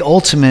other. The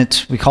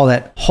ultimate, we call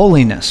that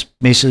holiness,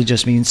 basically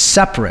just means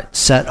separate,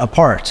 set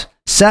apart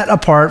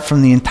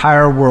from the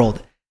entire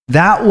world.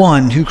 That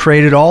one who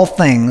created all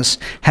things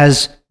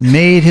has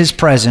made his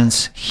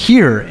presence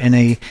here in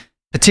a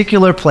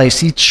particular place.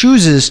 He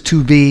chooses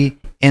to be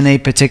in a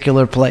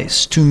particular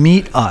place to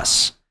meet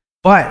us.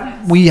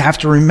 But we have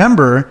to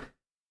remember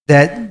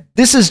that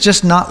this is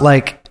just not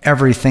like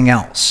everything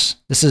else.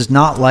 This is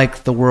not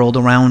like the world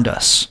around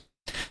us.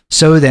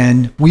 So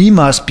then we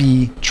must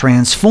be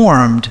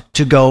transformed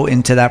to go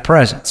into that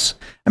presence.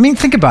 I mean,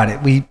 think about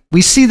it.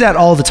 We see that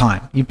all the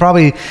time. You've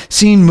probably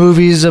seen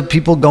movies of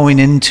people going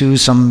into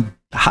some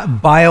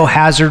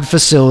biohazard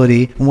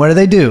facility. And what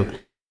do?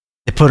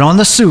 They put on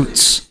the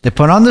suits.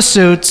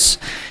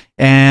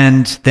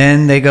 And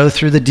then they go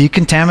through the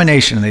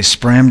decontamination. And they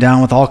spray them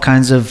down with all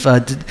kinds of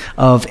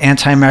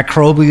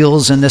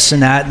antimicrobials and this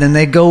and that. And then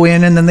they go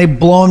in and then they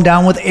blow them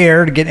down with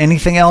air to get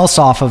anything else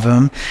off of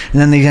them.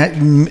 And then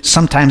they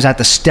sometimes have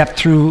to step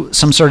through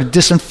some sort of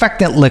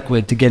disinfectant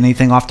liquid to get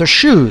anything off their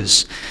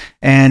shoes.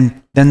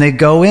 And then they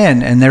go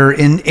in and they're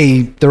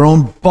in their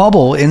own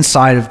bubble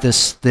inside of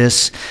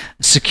this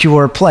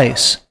secure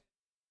place.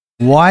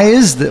 Why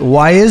is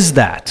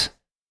that?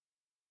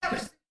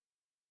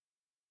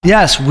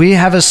 Yes, we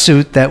have a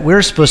suit that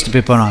we're supposed to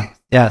be put on.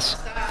 Yes.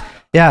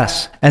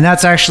 And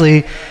that's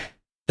actually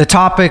the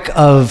topic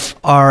of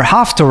our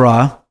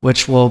Haftarah,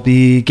 which we'll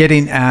be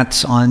getting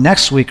at on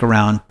next week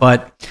around.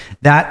 But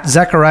that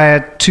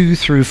Zechariah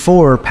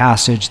 2-4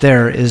 passage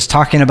there is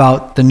talking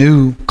about the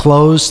new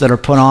clothes that are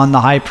put on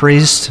the high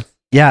priest.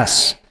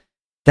 Yes.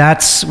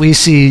 We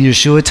see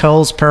Yeshua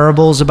tells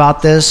parables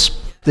about this.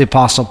 The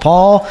Apostle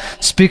Paul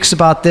speaks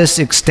about this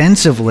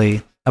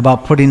extensively,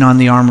 about putting on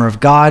the armor of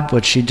God,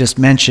 which she just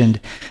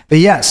mentioned. But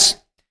yes,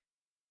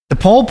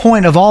 the whole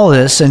point of all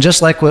this, and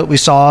just like what we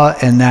saw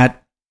in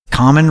that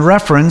common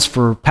reference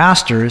for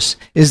pastors,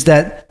 is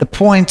that the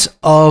point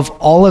of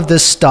all of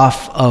this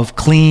stuff of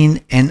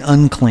clean and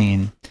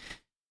unclean,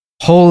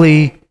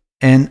 holy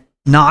and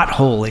not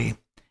holy,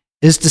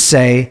 is to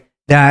say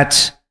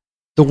that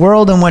the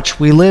world in which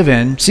we live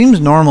in seems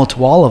normal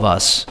to all of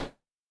us,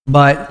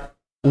 but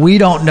we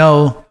don't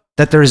know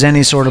that there's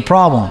any sort of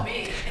problem.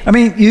 I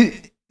mean,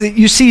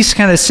 you see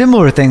kind of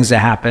similar things that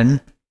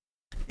happen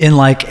in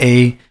like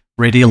a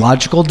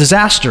radiological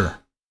disaster.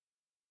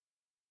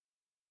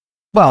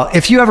 Well,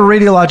 if you have a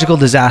radiological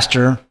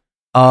disaster,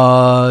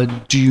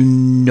 do you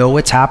know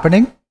what's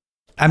happening?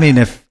 I mean,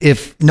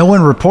 if no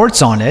one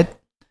reports on it,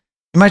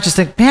 you might just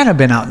think, man, I've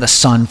been out in the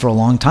sun for a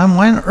long time.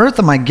 Why on earth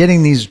am I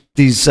getting these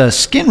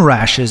skin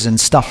rashes and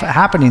stuff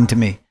happening to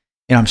me?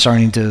 I'm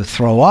starting to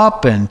throw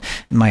up and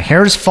my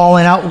hair's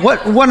falling out.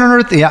 What on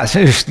earth?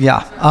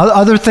 Yeah.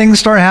 Other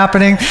things start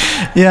happening.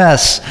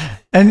 Yes.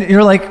 And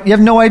you're like, you have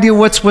no idea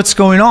what's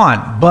going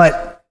on.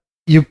 But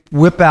you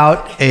whip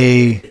out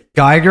a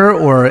Geiger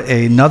or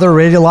another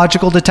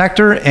radiological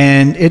detector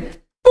and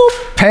it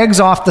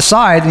pegs off the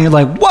side and you're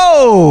like,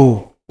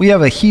 whoa, We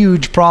have a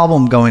huge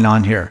problem going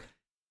on here.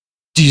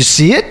 Do you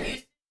see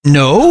it?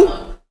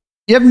 No.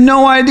 You have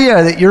no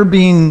idea that you're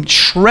being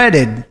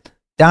shredded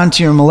down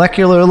to your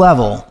molecular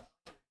level.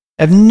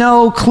 I have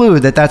no clue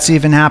that that's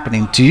even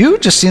happening. To you,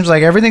 it just seems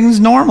like everything's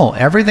normal.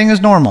 Everything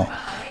is normal.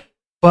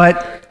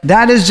 But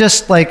that is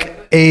just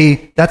like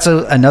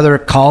another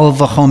call of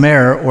the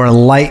Homer, or a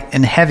light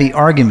and heavy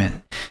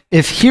argument.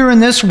 If here in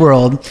this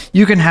world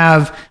you can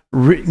have,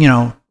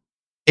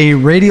 a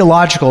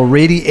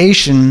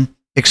radiation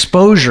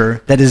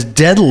exposure that is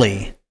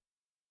deadly,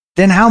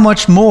 then how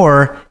much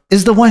more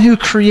is the one who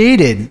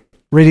created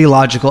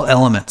radiological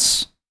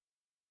elements,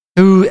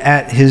 who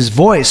at his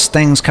voice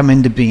things come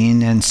into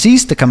being and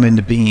cease to come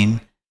into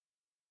being,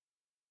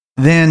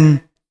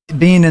 then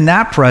being in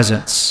that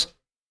presence,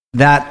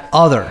 that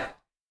other.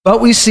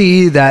 But we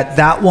see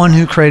that one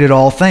who created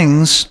all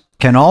things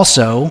can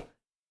also,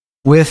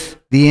 with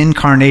the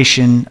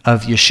incarnation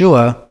of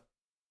Yeshua,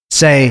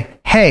 say,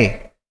 hey,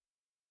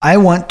 I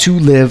want to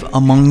live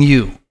among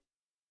you,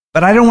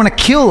 but I don't want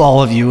to kill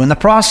all of you in the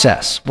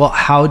process. Well,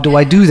 how do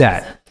I do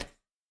that?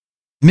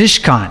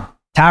 Mishkan,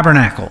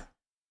 tabernacle.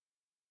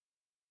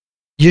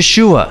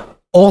 Yeshua,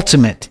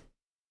 ultimate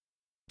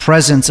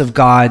presence of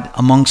God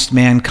amongst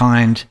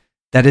mankind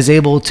that is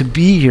able to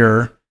be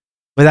here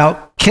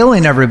without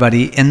killing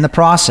everybody in the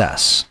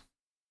process,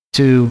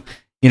 to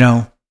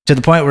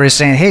the point where he's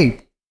saying,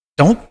 hey,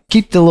 don't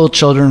keep the little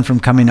children from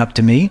coming up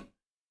to me.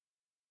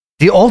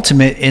 The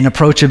ultimate in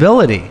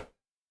approachability.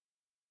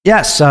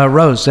 Yes,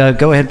 Rose,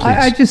 go ahead, please.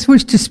 I just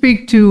wish to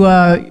speak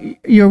to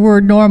your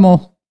word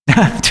normal.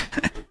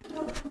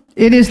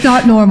 It is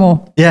not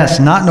normal. Yes,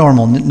 not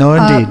normal. No,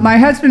 indeed. My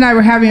husband and I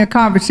were having a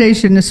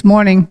conversation this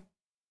morning,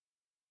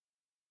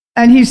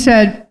 and he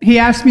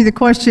asked me the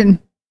question,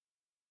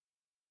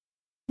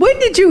 when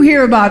did you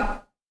hear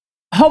about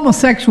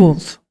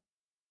homosexuals?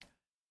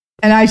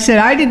 And I said,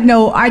 I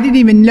didn't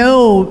even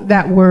know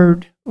that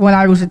word when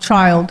I was a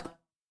child.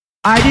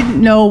 I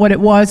didn't know what it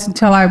was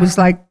until I was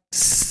like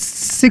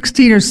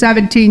 16 or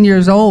 17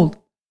 years old.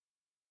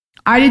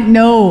 I didn't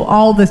know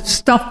all the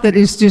stuff that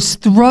is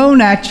just thrown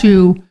at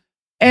you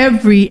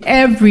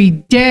every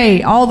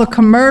day. All the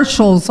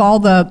commercials,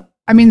 the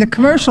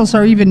commercials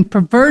are even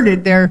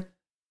perverted. They're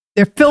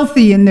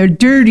filthy and they're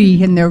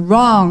dirty and they're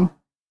wrong.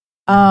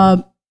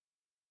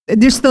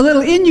 Just the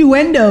little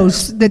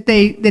innuendos that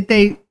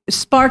they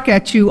spark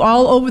at you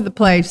all over the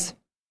place.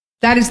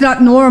 That is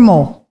not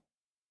normal.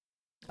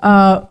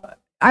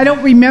 I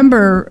don't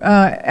remember,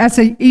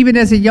 even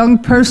as a young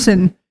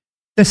person,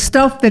 the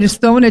stuff that is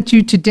thrown at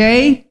you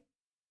today.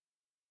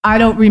 I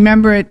don't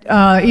remember it,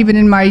 even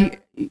in my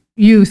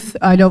youth.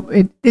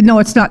 No,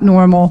 it's not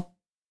normal.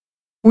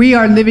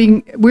 We're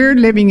living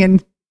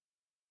in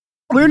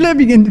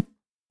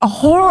a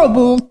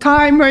horrible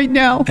time right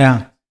now.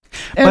 Yeah.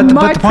 And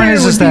but the point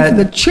is that for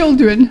the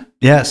children.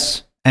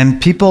 Yes,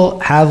 and people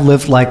have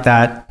lived like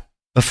that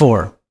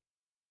before.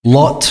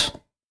 Lot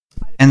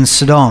and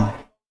Sodom.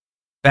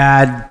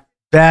 Bad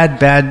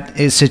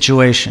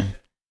situation.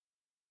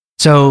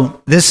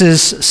 So this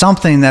is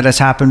something that has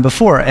happened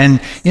before,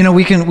 and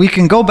we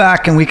can go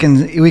back and we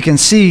can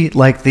see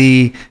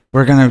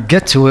we're going to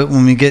get to it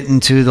when we get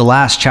into the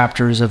last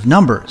chapters of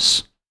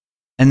Numbers,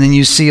 and then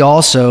you see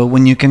also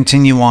when you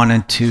continue on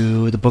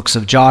into the books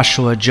of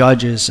Joshua,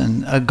 Judges,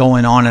 and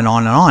going on and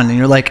on and on, and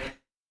you're like,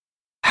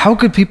 how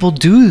could people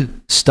do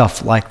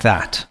stuff like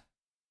that?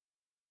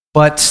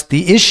 But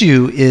the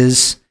issue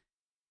is,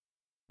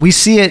 we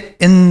see it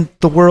in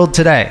the world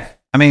today.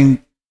 I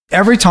mean,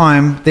 every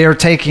time they are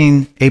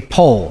taking a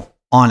poll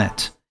on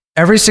it,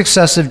 every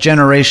successive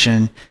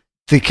generation,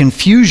 the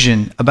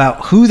confusion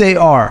about who they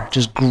are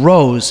just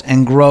grows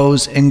and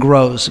grows and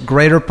grows,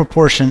 greater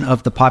proportion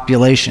of the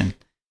population.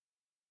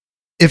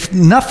 If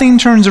nothing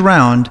turns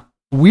around,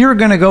 we're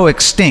going to go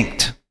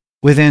extinct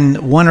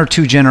within 1 or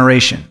 2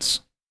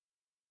 generations,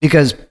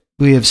 because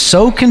we have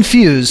so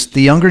confused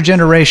the younger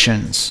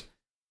generations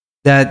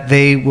that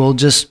they will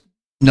just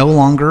no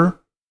longer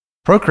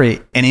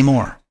procreate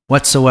anymore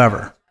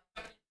whatsoever.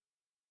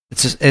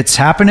 It's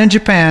happened in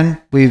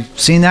Japan. We've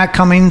seen that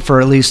coming for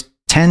at least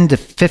 10 to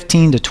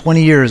 15 to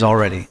 20 years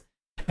already.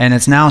 And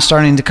it's now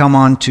starting to come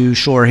on to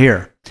shore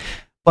here.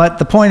 But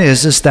the point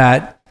is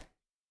that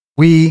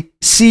we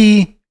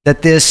see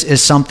that this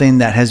is something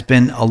that has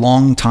been a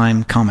long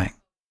time coming.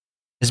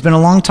 It's been a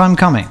long time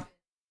coming.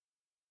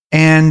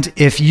 And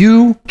if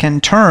you can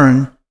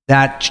turn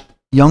that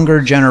younger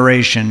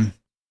generation,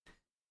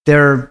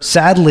 there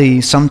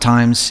sadly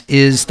sometimes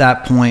is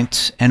that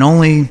point, and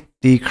only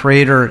the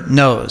Creator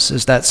knows,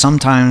 is that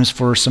sometimes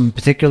for some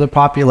particular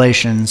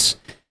populations,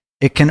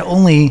 it can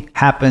only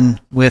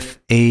happen with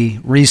a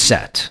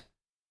reset.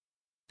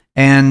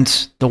 And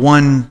the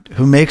one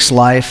who makes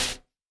life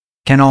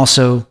can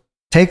also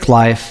take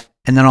life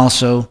and then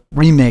also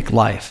remake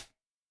life.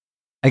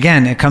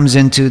 Again, it comes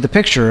into the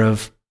picture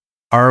of,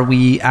 are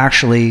we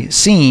actually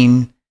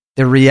seeing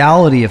the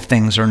reality of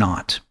things or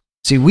not?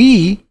 See,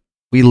 we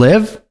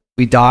live,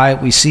 we die,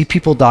 we see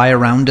people die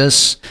around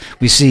us,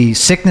 we see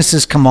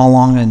sicknesses come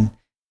along, and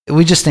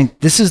we just think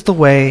this is the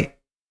way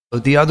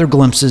the other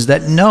glimpses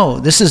that no,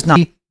 this is not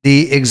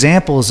the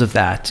examples of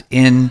that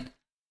in,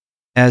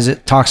 as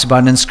it talks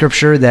about in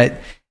Scripture,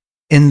 that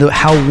in the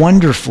how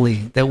wonderfully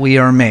that we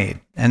are made.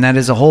 And that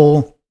is a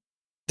whole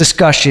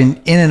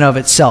discussion in and of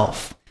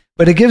itself.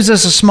 But it gives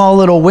us a small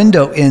little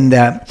window in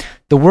that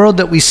the world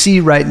that we see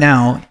right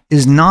now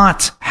is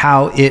not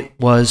how it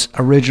was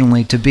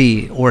originally to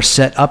be or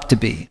set up to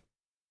be.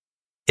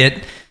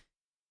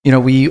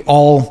 We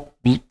all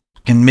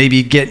can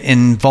maybe get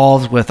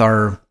involved with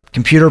our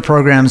computer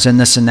programs and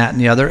this and that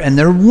and the other, and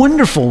they're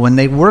wonderful when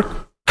they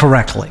work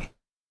correctly.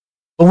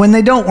 But when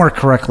they don't work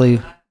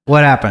correctly,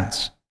 what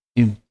happens?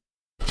 You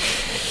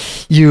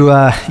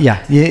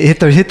hit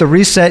the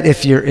reset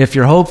if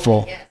you're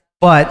hopeful.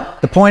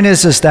 But the point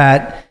is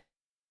that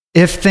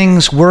if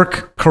things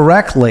work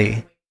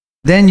correctly,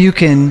 then you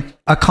can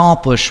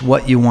accomplish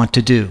what you want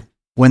to do.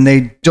 When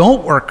they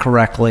don't work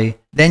correctly,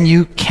 then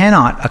you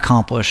cannot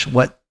accomplish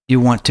what you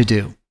want to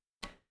do.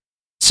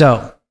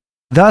 So,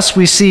 thus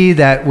we see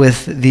that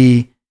with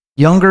the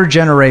younger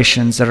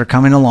generations that are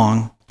coming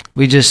along,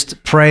 we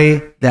just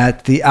pray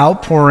that the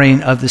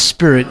outpouring of the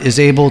Spirit is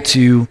able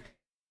to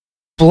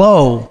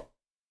blow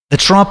the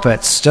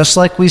trumpets, just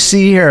like we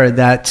see here,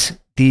 that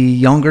the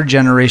younger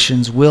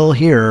generations will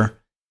hear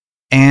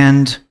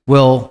and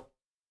will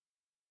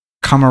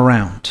come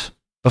around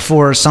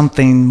before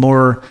something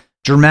more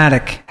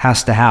dramatic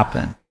has to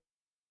happen.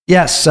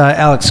 Yes,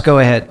 Alex, go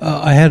ahead.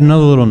 I had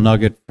another little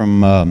nugget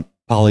from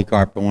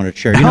Polycarp I want to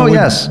share.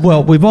 Yes.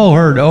 We've all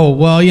heard,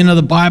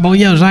 the Bible,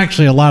 there's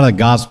actually a lot of the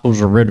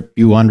Gospels are written a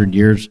few hundred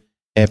years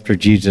after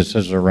Jesus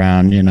is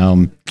around,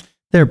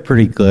 they're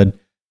pretty good.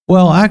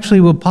 Well,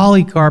 actually, with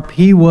Polycarp,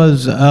 he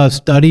was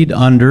studied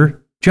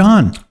under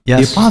John,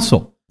 the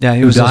Apostle,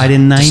 who died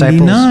in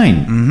 99.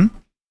 Mm-hmm.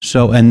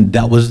 So, and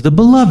that was the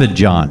beloved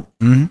John.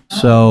 Mm-hmm.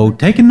 So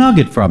take a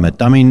nugget from it.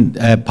 I mean,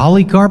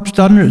 Polycarp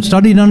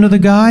studied under the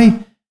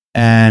guy,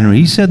 and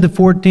he said the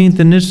 14th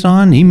in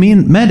Nisan, he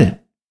meant it,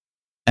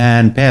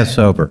 and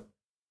Passover.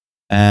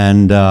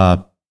 And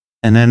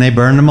then they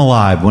burned him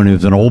alive when he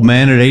was an old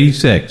man at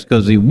 86,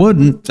 because he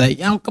wouldn't say,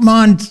 come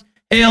on,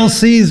 Hail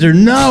Caesar,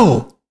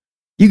 no.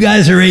 You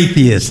guys are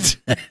atheists.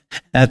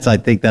 I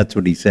think that's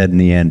what he said in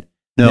the end.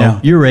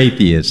 No, you're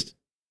atheists.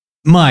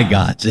 My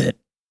God's it.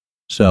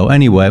 So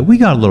anyway, we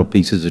got little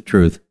pieces of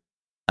truth.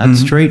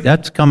 That's straight.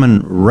 That's coming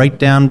right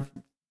down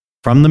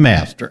from the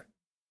Master.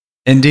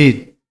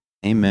 Indeed.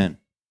 Amen.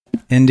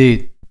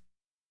 Indeed.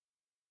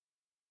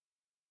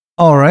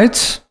 All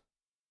right.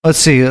 Let's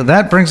see.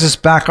 That brings us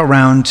back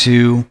around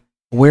to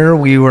where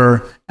we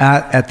were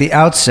at the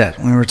outset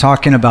when we were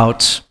talking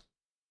about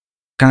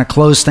kind of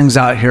close things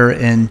out here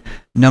in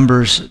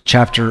Numbers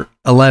chapter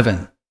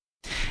 11.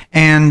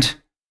 And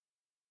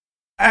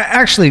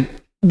actually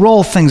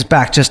roll things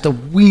back just a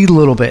wee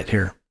little bit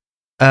here.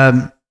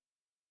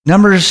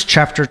 Numbers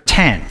chapter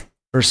 10,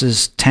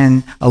 verses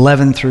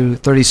 11 through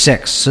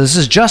 36. So this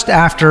is just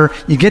after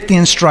you get the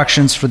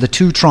instructions for the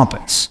two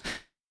trumpets.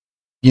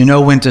 You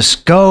know when to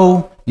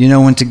go, you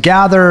know when to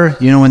gather,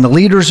 you know when the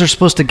leaders are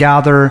supposed to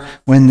gather,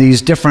 when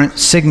these different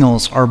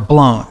signals are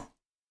blown.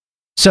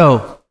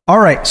 So, all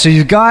right, so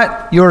you've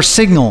got your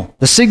signal.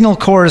 The signal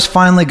corps has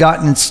finally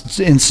gotten its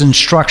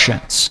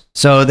instructions.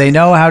 So they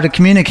know how to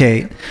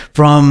communicate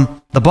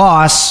from the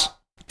boss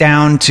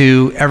down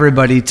to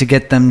everybody to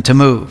get them to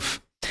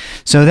move.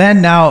 So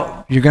then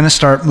now you're going to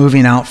start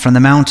moving out from the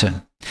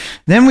mountain.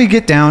 Then we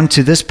get down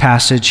to this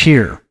passage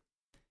here.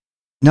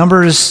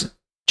 Numbers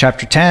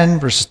chapter 10,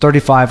 verses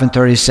 35 and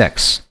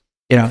 36.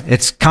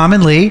 It's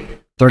commonly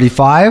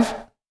 35.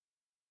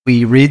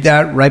 We read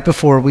that right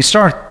before we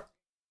start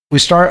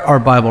our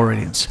Bible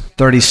readings.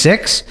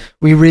 36,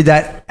 we read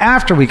that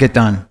after we get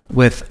done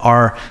with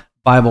our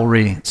Bible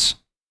readings.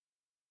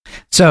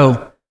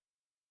 So,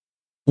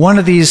 one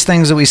of these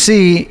things that we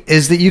see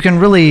is that you can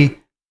really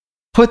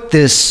put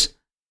this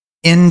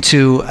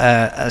into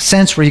a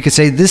sense where you could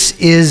say this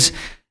is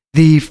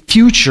the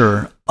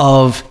future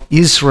of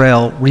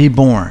Israel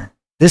reborn.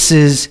 This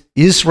is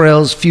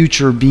Israel's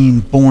future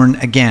being born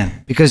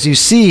again. Because you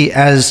see,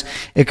 as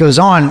it goes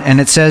on, and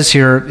it says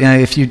here,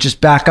 if you just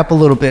back up a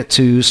little bit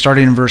to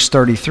starting in verse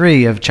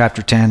 33 of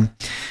chapter 10,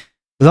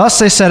 thus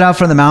they set out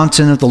from the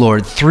mountain of the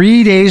Lord,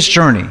 3 days'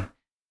 journey,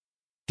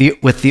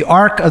 with the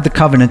ark of the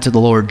covenant of the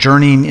Lord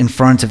journeying in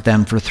front of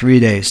them for 3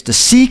 days, to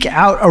seek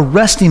out a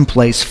resting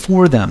place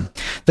for them.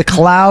 The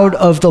cloud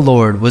of the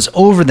Lord was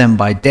over them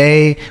by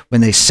day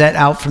when they set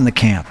out from the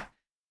camp.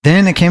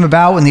 Then it came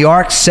about when the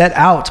ark set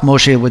out,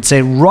 Moshe would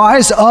say,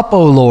 "Rise up,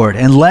 O Lord,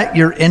 and let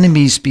your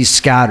enemies be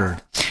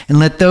scattered, and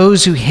let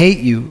those who hate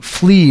you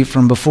flee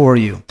from before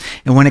you."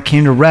 And when it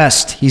came to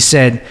rest, he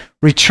said,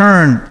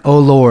 "Return, O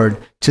Lord,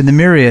 to the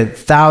myriad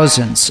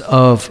thousands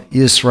of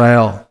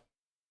Israel."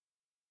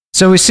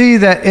 So we see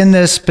that in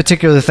this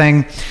particular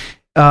thing,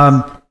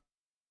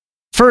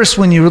 first,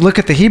 when you look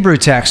at the Hebrew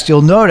text,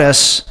 you'll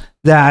notice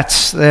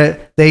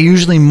that they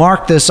usually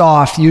mark this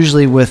off,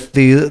 usually with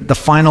the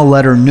final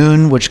letter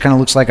nun, which kind of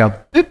looks like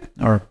a boop,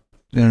 or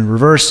in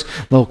reverse,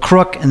 little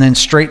crook, and then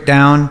straight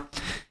down.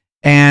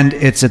 And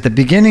it's at the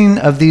beginning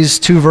of these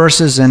two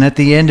verses and at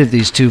the end of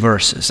these two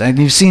verses. And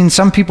you've seen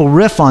some people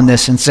riff on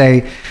this and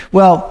say,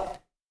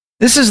 well,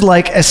 this is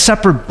like a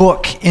separate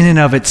book in and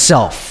of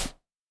itself.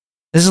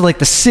 This is like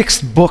the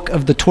 6th book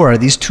of the Torah,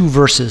 these two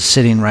verses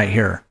sitting right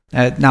here.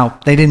 Now,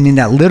 they didn't mean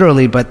that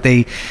literally, but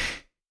they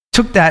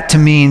took that to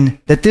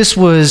mean that this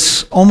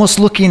was almost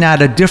looking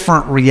at a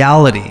different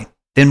reality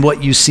than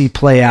what you see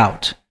play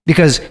out.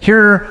 Because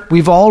here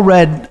we've all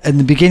read in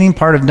the beginning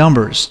part of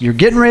Numbers, you're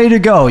getting ready to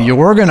go, you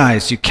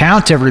organize, you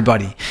count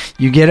everybody,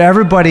 you get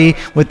everybody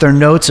with their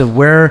notes of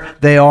where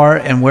they are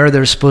and where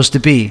they're supposed to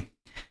be.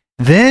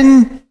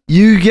 Then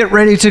you get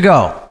ready to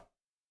go.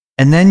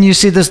 And then you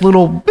see this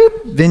little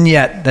boop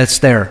vignette that's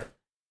there.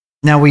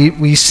 Now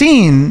we've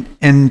seen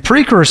in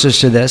precursors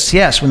to this,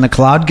 yes, when the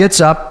cloud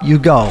gets up, you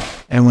go.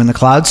 And when the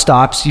cloud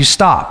stops, you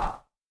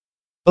stop.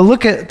 But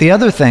look at the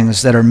other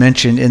things that are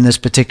mentioned in this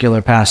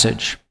particular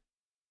passage.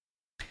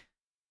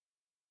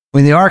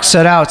 When the ark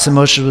set out, so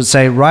Moses would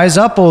say, "Rise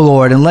up, O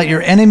Lord, and let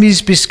your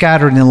enemies be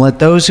scattered, and let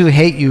those who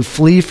hate you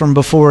flee from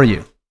before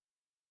you."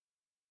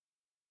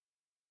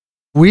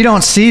 We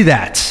don't see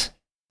that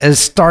as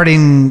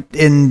starting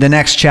in the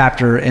next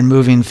chapter and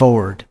moving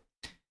forward.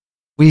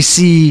 Do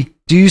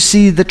you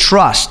see the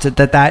trust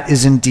that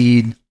is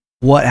indeed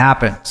what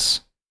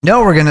happens?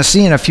 No, we're going to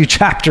see in a few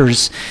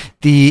chapters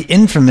the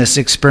infamous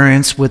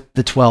experience with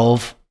the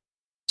 12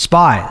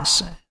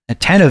 spies. And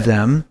 10 of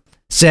them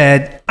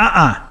said,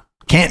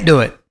 can't do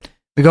it.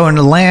 We go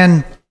into the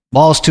land,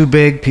 wall's too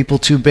big, people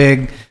too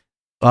big.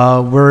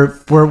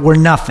 We're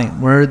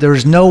nothing.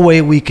 There's no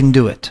way we can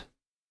do it.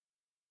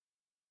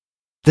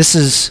 This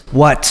is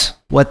what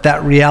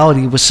that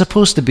reality was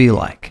supposed to be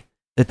like.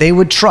 That they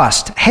would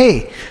trust,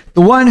 hey,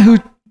 the one who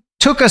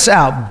took us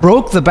out,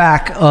 broke the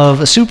back of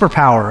a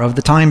superpower of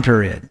the time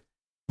period,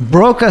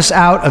 broke us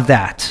out of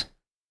that,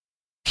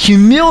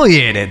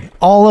 humiliated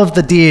all of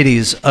the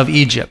deities of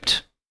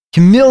Egypt,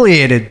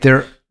 humiliated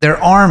their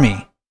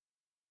army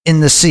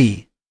in the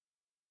sea,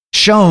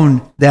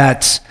 shown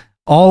that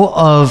all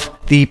of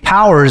the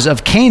powers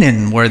of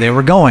Canaan, where they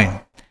were going,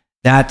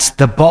 that's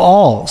the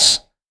Baals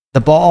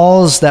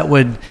that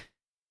would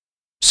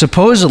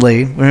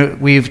supposedly,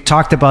 we've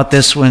talked about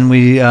this when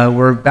we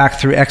were back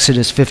through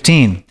Exodus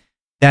 15,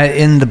 that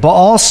in the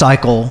Baal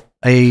cycle,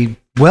 a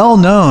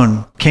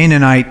well-known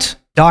Canaanite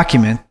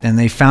document, and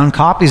they found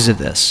copies of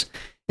this,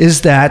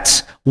 is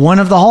that one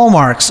of the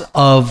hallmarks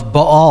of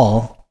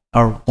Baal,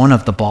 or one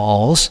of the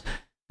Baals,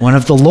 one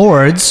of the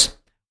lords,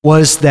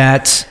 was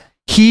that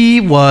he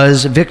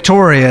was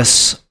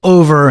victorious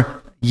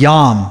over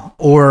Yam,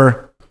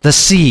 or the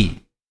sea.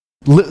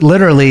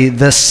 Literally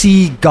the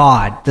sea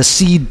god, the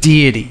sea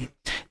deity,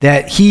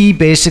 that he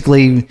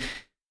basically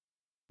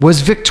was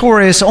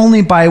victorious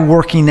only by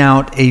working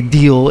out a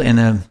deal in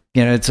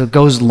it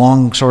goes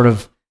long sort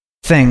of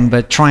thing,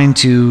 but trying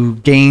to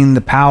gain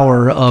the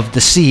power of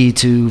the sea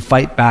to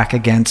fight back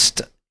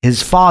against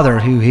his father,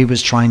 who he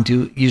was trying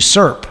to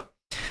usurp.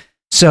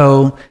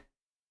 So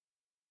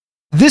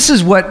this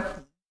is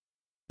what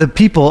the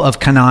people of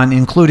Canaan,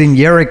 including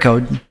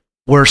Jericho,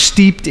 were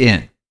steeped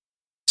in.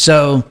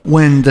 So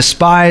when the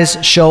spies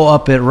show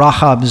up at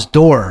Rahab's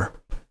door,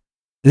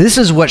 this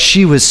is what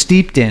she was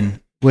steeped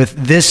in with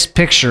this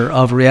picture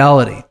of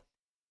reality.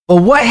 But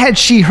what had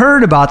she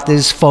heard about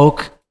these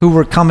folk who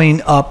were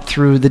coming up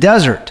through the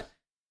desert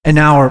and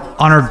now are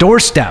on her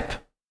doorstep?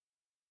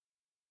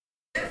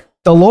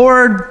 The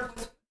Lord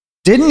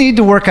didn't need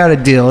to work out a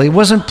deal. He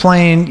wasn't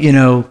playing,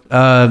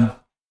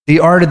 the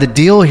art of the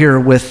deal here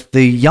with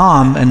the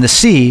Yam and the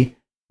sea.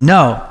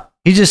 No,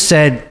 he just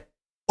said,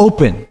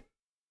 open.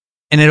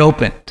 And it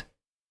opened.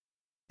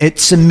 It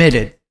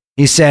submitted.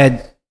 He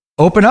said,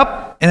 open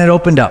up, and it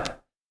opened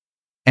up.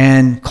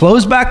 And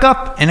close back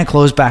up, and it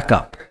closed back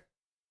up.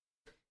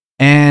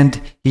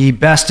 And he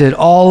bested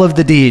all of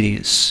the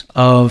deities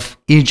of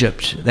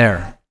Egypt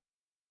there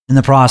in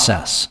the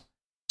process.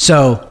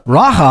 So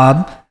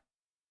Rahab,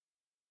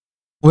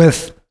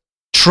 with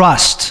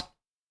trust,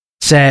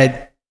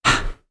 said,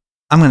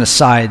 I'm going to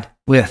side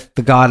with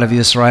the God of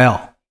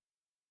Israel.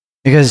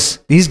 Because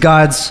these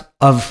gods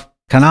of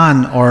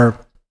Canaan are,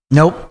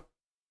 nope,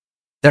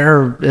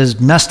 they're as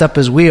messed up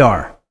as we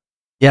are.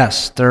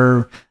 Yes,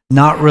 they're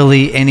not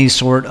really any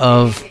sort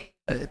of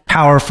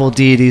powerful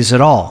deities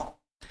at all.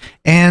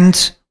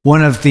 And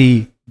one of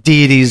the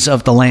deities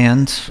of the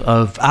land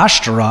of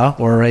Ashtoreth,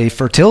 or a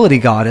fertility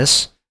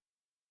goddess,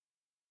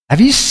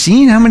 have you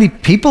seen how many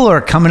people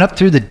are coming up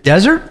through the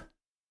desert?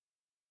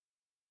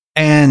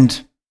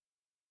 And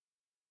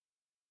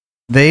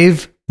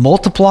they've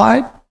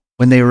multiplied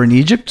when they were in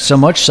Egypt, so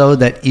much so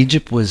that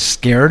Egypt was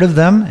scared of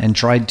them and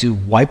tried to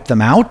wipe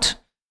them out,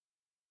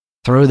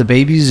 throw the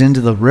babies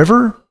into the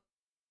river.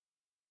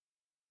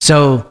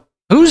 So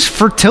whose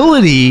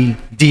fertility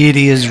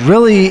deity is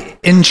really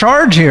in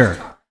charge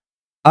here?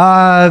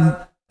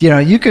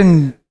 You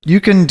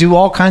can do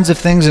all kinds of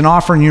things and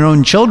offering your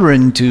own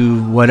children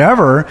to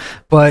whatever,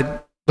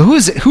 but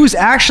who's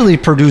actually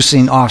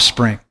producing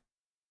offspring?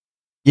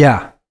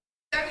 Yeah.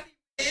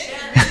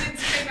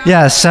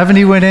 Yeah,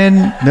 70 went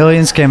in,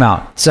 millions came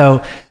out.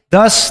 So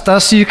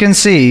thus you can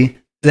see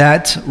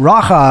that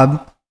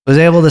Rahab was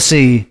able to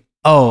see,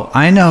 oh,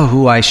 I know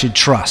who I should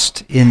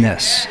trust in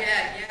this.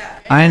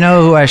 I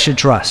know who I should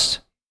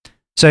trust.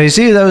 So you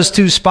see those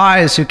two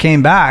spies who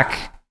came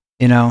back,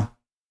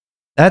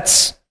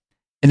 that's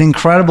an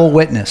incredible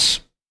witness.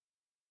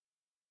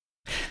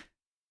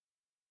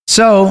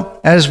 So,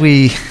 as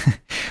we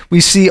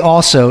see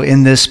also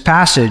in this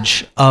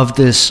passage of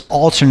this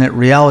alternate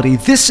reality,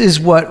 this is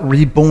what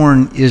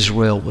reborn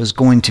Israel was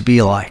going to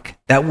be like,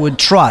 that would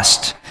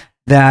trust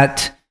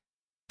that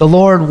the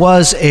Lord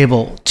was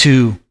able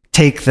to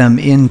take them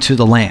into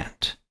the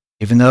land.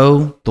 Even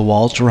though the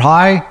walls were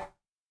high,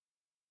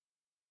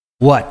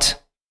 what?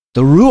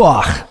 The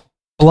Ruach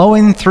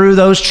blowing through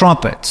those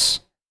trumpets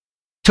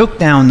took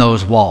down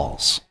those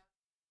walls.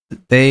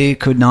 They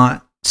could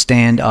not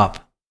stand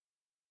up.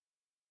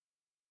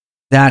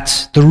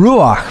 That the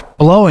Ruach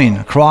blowing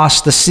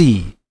across the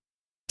sea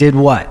did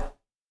what?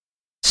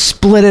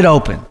 Split it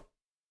open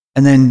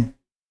and then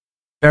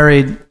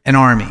buried an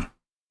army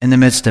in the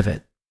midst of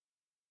it.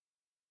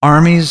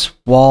 Armies,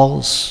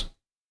 walls,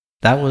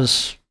 that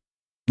was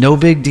no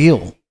big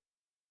deal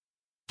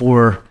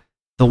for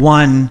the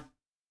one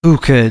who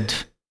could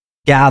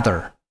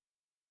gather,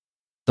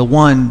 the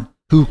one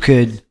who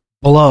could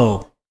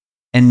blow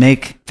and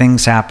make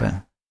things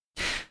happen.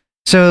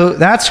 So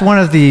that's one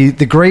of the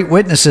great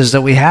witnesses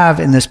that we have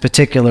in this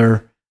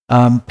particular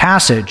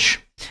passage,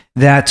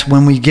 that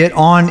when we get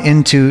on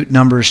into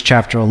Numbers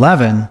chapter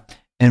 11,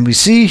 and we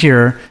see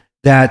here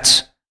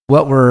that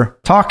what we're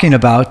talking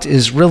about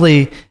is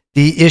really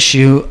the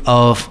issue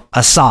of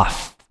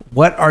Asaph.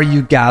 What are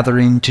you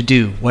gathering to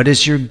do? What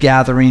is your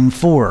gathering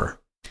for?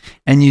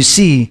 And you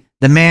see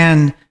the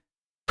man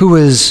who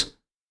is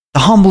the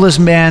humblest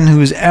man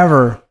who's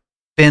ever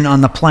been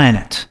on the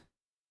planet.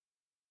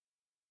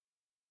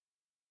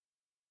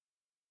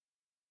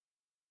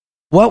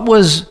 What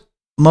was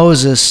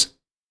Moses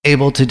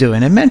able to do?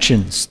 And it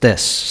mentions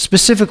this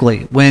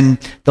specifically when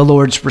the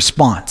Lord's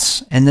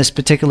response in this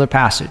particular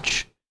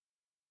passage.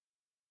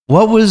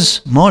 What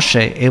was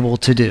Moshe able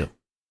to do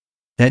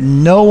that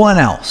no one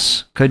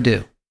else could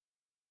do?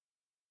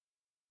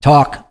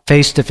 Talk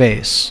face to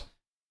face,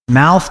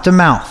 mouth to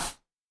mouth.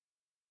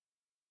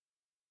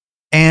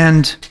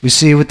 And we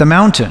see with the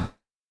mountain.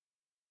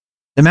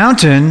 The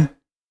mountain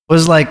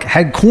was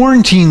had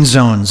quarantine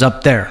zones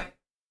up there.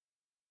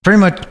 Pretty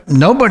much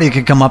nobody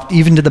could come up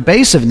even to the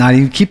base of it, not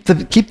even keep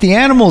the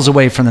animals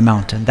away from the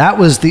mountain. That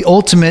was the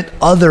ultimate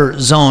other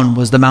zone,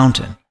 was the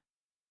mountain.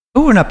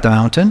 Who went up the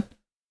mountain?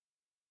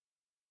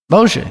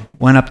 Moshe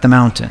went up the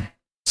mountain.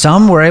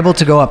 Some were able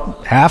to go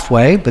up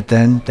halfway, but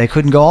then they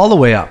couldn't go all the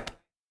way up.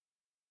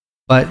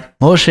 But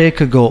Moshe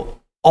could go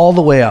all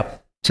the way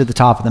up to the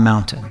top of the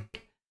mountain.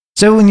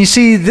 So when you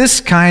see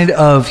this kind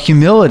of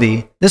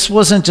humility, this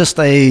wasn't just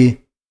a,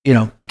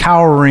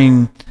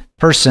 cowering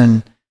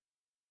person.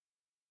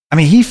 I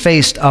mean, he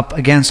faced up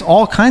against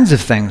all kinds of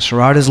things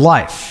throughout his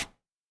life.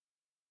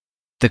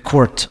 The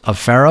court of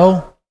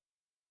Pharaoh,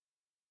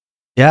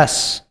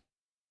 yes.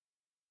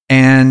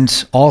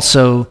 And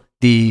also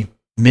the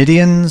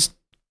Midians,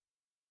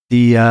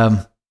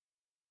 the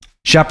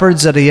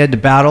shepherds that he had to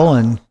battle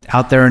and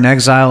out there in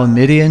exile in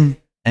Midian.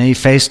 And he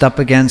faced up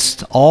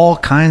against all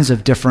kinds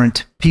of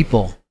different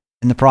people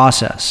in the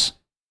process.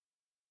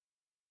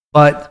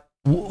 But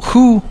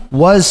who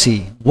was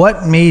he?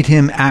 What made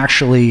him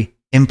actually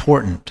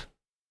important?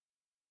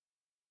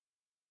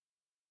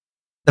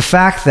 The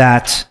fact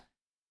that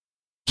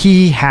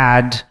he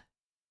had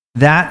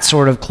that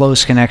sort of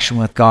close connection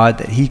with God,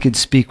 that he could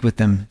speak with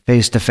them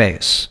face to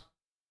face.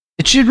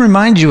 It should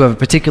remind you of a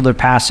particular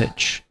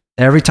passage.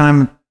 Every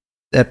time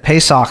at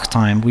Pesach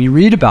time, we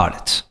read about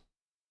it.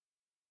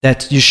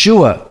 That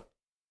Yeshua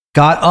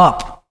got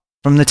up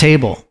from the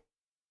table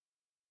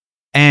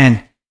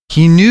and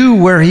he knew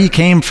where he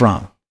came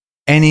from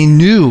and he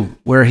knew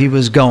where he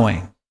was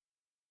going.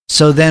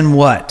 So then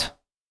what?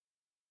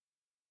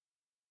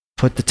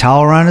 Put the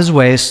towel around his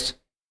waist,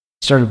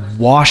 started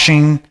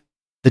washing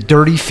the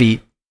dirty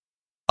feet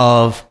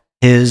of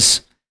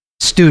his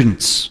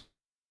students.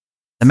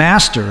 The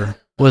master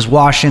was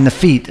washing the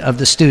feet of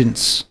the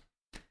students.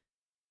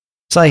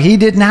 So he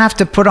didn't have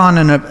to put on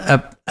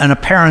an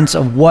appearance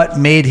of what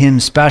made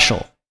him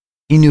special.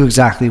 He knew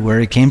exactly where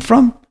he came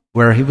from,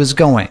 where he was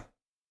going.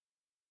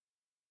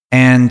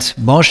 And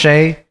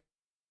Moshe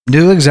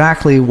knew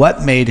exactly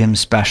what made him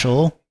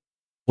special,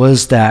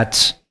 was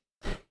that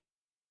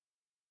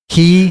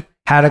he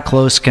had a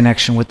close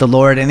connection with the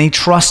Lord and he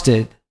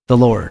trusted the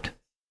Lord.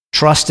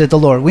 Trusted the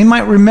Lord. We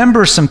might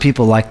remember some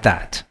people like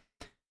that.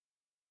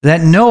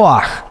 That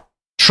Noah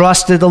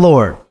trusted the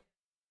Lord,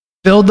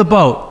 built the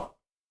boat,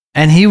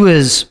 and he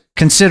was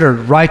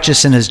considered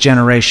righteous in his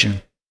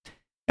generation.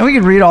 And we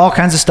could read all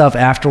kinds of stuff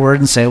afterward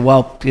and say,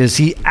 well, is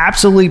he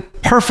absolutely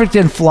perfect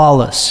and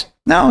flawless?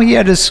 No, he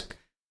had his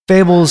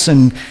fables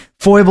and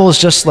foibles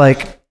just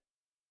like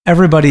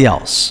everybody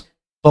else.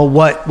 But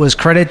what was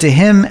credited to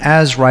him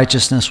as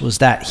righteousness was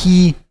that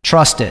he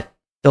trusted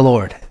the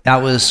Lord. That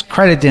was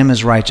credited to him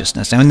as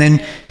righteousness. And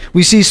then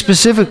we see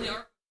specific...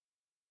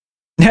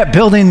 Yeah,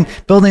 building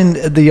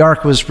the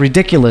ark was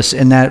ridiculous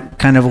in that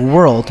kind of a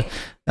world,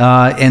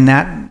 in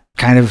that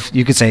kind of,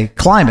 you could say,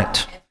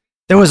 climate.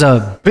 There was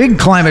a big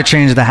climate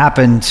change that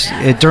happened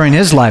during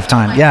his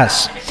lifetime,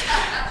 yes.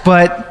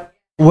 But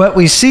what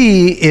we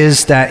see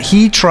is that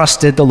he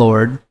trusted the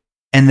Lord,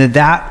 and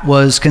that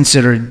was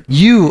considered,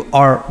 you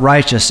are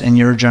righteous in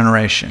your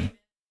generation.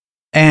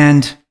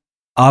 And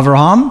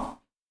Abraham,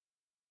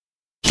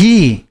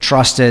 he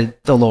trusted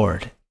the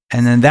Lord.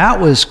 And then that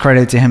was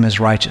credited to him as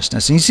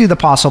righteousness. And you see the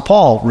Apostle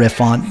Paul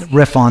riff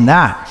on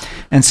that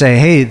and say,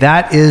 hey,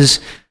 that is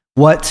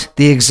what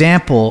the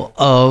example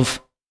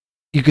of,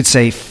 you could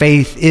say,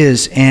 faith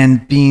is,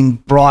 and being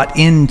brought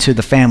into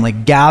the family,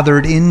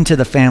 gathered into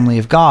the family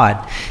of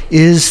God,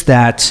 is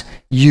that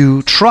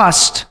you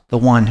trust the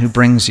one who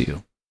brings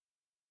you.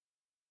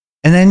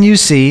 And then you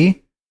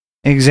see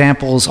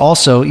examples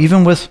also,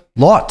 even with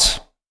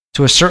Lot,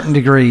 to a certain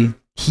degree,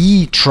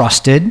 he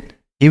trusted.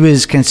 He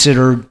was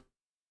considered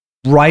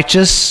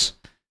righteous.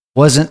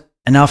 Wasn't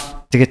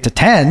enough to get to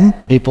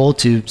 10 people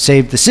to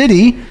save the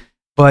city,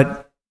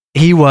 but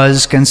he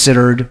was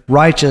considered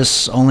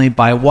righteous only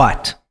by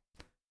what?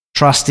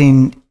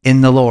 Trusting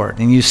in the Lord.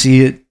 And you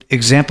see it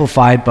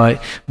exemplified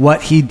by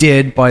what he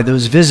did by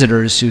those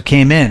visitors who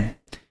came in,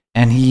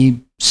 and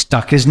he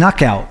stuck his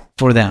neck out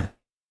for them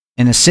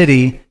in a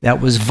city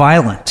that was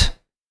violent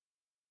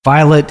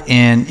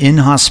and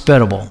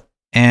inhospitable,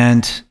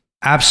 and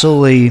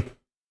absolutely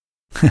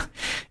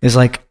is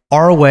like,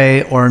 our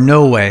way or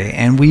no way,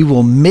 and we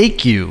will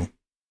make you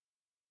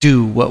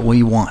do what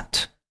we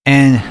want.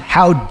 And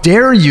how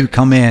dare you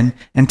come in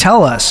and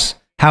tell us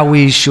how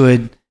we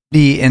should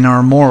be in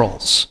our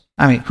morals?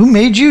 I mean, who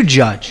made you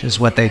judge,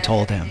 is what they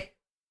told him.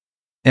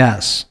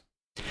 Yes.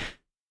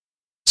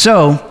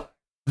 So,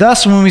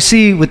 thus, when we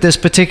see with this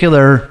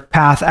particular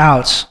path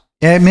out,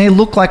 it may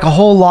look like a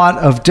whole lot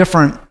of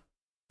different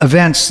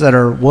events that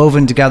are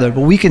woven together,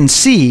 but we can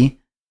see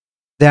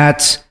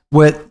that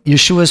with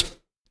Yeshua's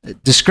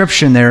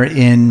description there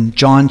in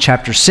John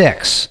chapter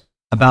 6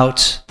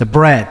 about the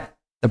bread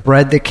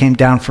that came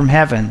down from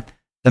heaven,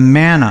 the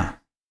manna.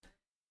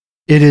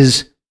 It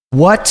is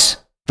what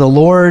the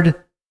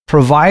Lord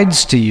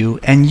provides to you,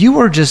 and you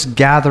are just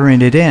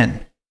gathering it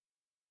in.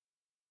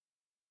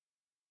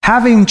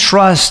 Having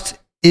trust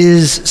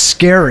is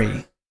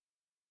scary,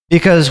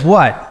 because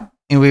what?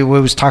 And we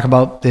always talk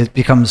about it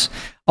becomes,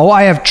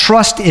 I have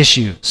trust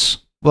issues.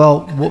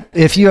 Well,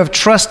 if you have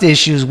trust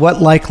issues, what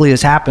likely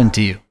has happened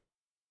to you?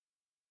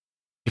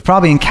 You've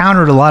probably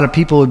encountered a lot of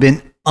people who have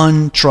been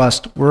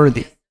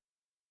untrustworthy.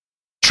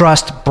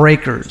 Trust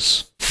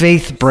breakers,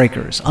 faith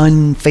breakers,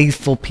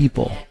 unfaithful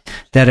people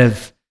that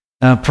have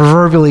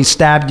proverbially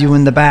stabbed you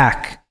in the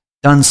back,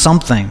 done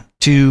something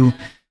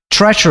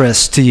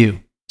treacherous to you.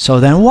 So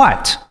then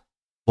what?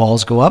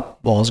 Walls go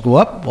up, walls go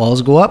up,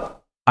 walls go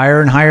up,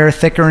 higher and higher,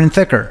 thicker and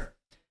thicker,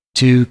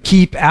 to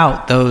keep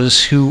out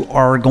those who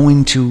are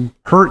going to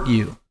hurt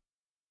you.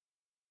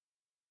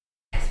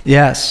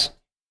 Yes.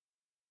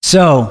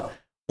 So,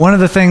 one of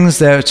the things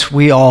that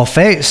we all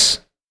face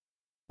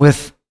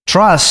with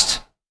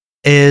trust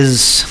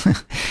is,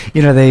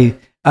 there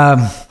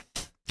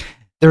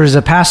is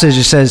a passage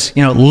that says,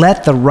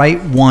 let the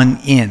right one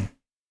in.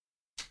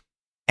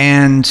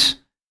 And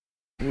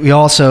we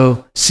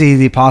also see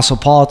the Apostle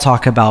Paul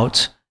talk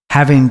about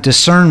having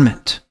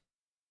discernment,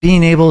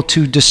 being able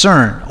to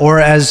discern, or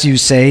as you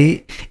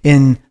say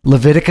in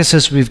Leviticus,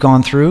 as we've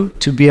gone through,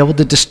 to be able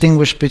to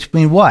distinguish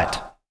between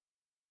what?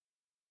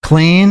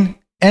 Clean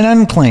and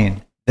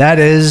unclean. That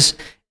is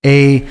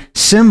a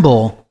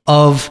symbol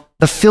of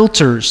the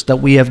filters that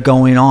we have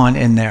going on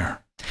in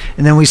there.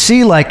 And then we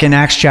see, like in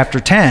Acts chapter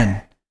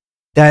 10,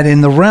 that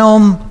in the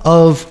realm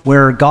of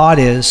where God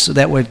is,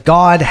 that what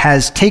God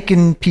has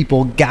taken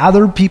people,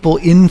 gathered people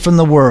in from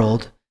the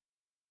world,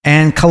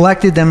 and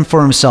collected them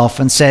for himself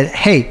and said,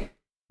 hey,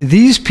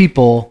 these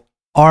people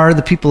are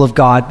the people of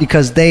God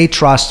because they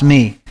trust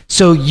me.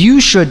 So you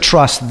should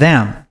trust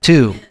them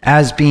too,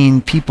 as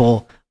being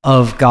people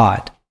of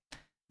God.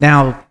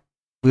 Now,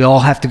 we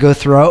all have to go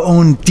through our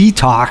own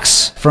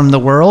detox from the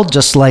world,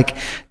 just like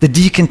the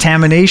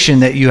decontamination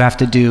that you have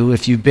to do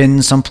if you've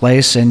been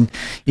someplace and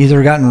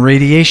either gotten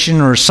radiation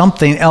or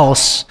something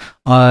else,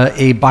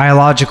 a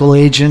biological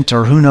agent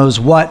or who knows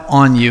what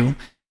on you,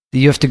 that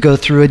you have to go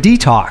through a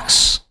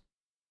detox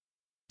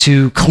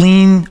to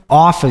clean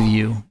off of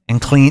you and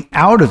clean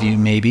out of you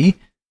maybe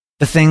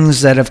the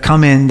things that have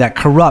come in that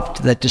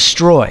corrupt, that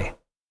destroy.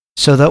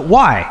 So that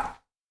why?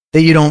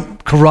 That you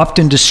don't corrupt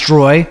and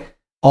destroy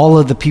all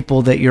of the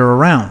people that you're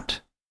around.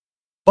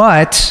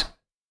 But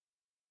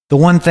the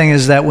one thing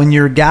is that when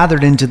you're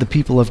gathered into the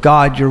people of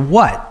God, you're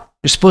what?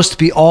 You're supposed to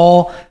be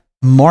all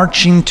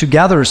marching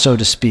together, so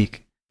to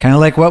speak. Kind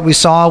of like what we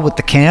saw with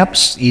the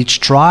camps. Each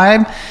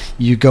tribe,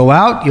 you go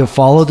out, you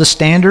follow the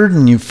standard,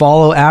 and you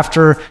follow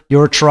after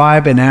your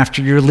tribe and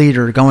after your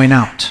leader going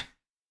out.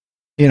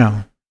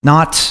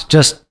 Not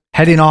just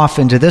heading off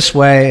into this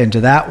way,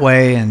 into that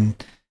way, and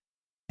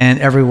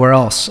everywhere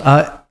else.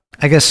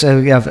 I guess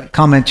we have a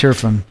comment here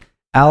from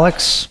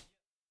Alex.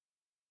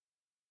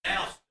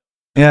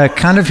 Yeah,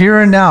 kind of here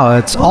and now.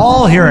 It's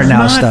all here and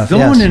now stuff.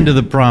 Going into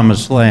the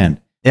promised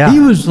land. Yeah. He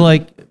was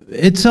like,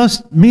 it's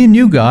us, me and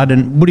you, God,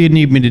 and what do you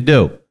need me to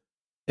do?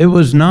 It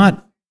was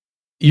not,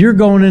 you're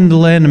going into the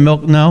land of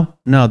milk.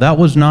 No, that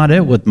was not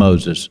it with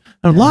Moses.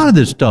 And a lot of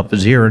this stuff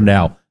is here and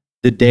now.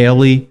 The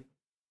daily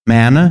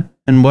manna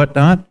and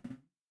whatnot.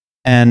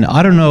 And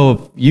I don't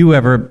know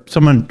if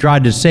someone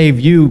tried to save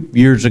you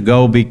years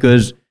ago,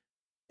 because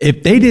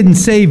if they didn't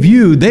save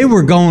you, they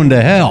were going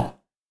to hell.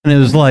 And it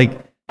was like,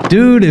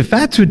 dude, if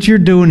that's what you're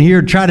doing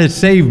here, try to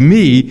save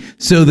me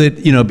so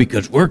that,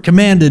 because we're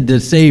commanded to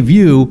save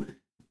you,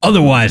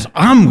 otherwise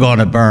I'm going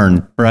to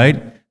burn,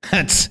 right?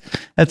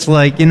 That's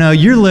like,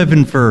 you're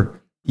living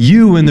for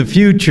you in the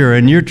future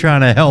and you're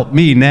trying to help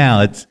me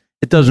now. It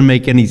doesn't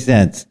make any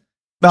sense.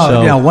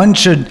 Well, one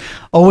should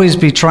always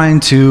be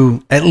trying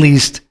to at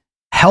least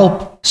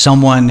help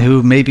someone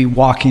who may be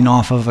walking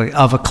off of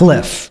a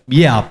cliff.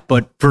 Yeah,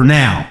 but for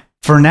now.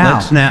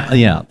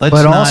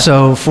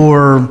 Also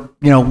for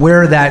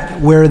where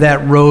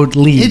that road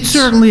leads. It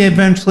certainly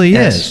eventually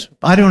is.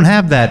 I don't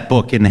have that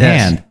book in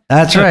hand.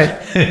 That's right.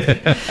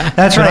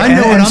 That's right. I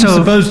know what I'm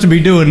supposed to be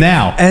doing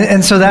now.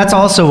 And so that's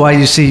also why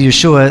you see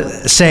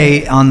Yeshua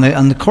say on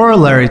the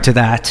corollary to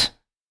that,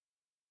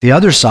 the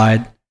other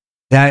side,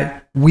 that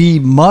we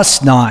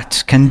must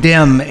not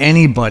condemn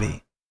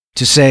anybody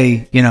to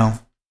say,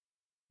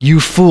 you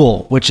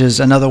fool, which is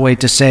another way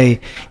to say,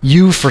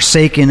 you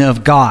forsaken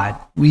of God.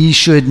 We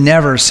should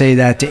never say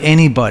that to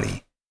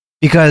anybody,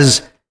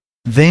 because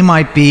they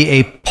might be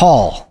a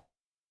Paul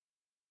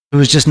who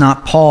is just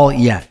not Paul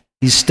yet.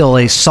 He's still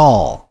a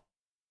Saul.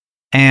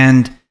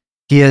 And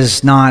he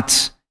is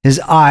not, his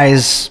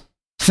eyes,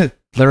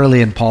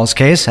 literally in Paul's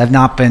case, have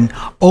not been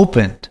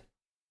opened.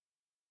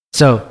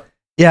 So,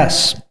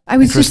 yes. I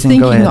was just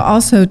thinking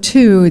also,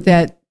 too,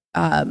 that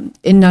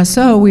in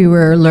Nassau, we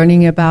were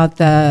learning about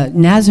the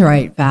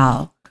Nazarite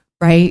vow,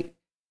 right?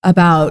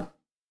 About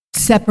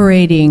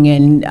separating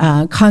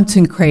and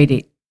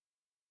consecrating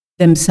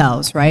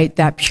themselves, right?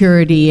 That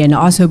purity, and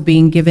also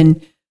being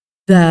given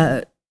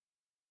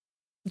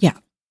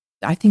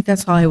I think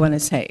that's all I want to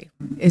say,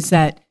 is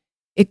that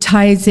it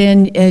ties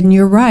in, and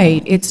you're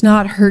right, it's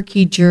not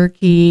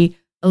herky-jerky,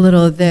 a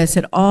little of this,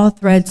 it all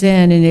threads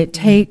in, and it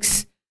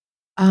takes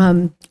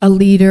a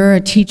leader,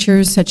 a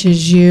teacher such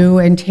as you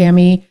and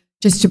Tammy,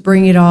 just to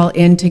bring it all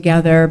in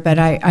together. But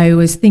I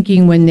was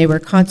thinking when they were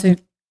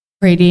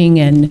consecrating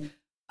and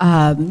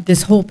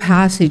this whole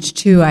passage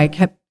too, I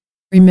kept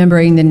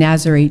remembering the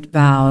Nazarite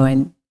vow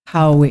and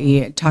how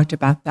we talked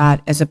about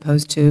that as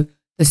opposed to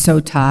the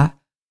sota,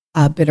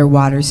 bitter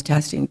waters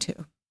testing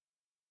too.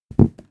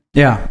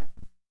 Yeah.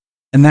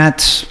 And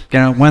that's,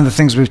 one of the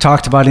things we've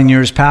talked about in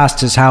years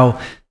past is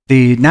how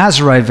the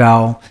Nazarite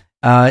vow,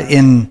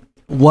 in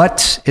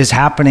what is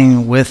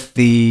happening with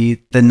the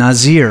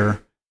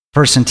Nazir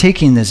person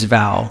taking this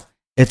vow,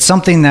 it's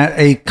something that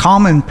a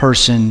common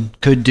person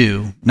could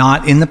do,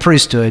 not in the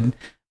priesthood,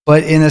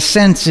 but in a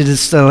sense, it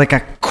is like a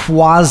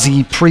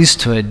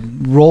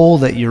quasi-priesthood role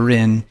that you're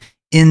in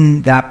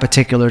that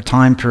particular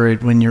time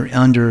period when you're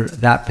under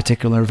that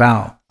particular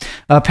vow.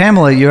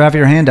 Pamela, you have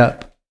your hand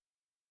up.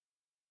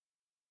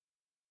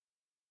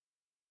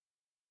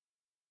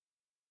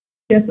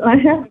 Yes, I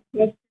have a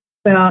question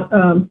about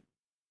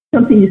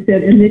something you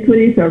said,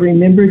 iniquities are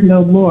remembered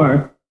no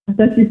more. I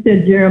thought you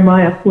said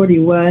Jeremiah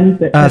 41.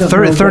 But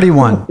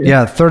 31.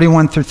 Yeah,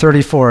 31 through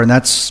 34, and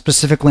that's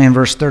specifically in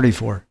verse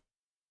 34.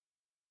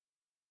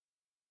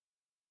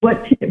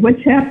 What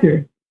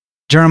chapter?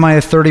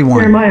 Jeremiah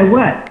 31. Jeremiah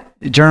what?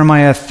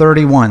 Jeremiah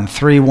 31,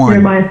 3:1.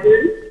 Jeremiah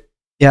 30?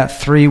 Yeah,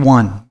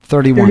 3:1,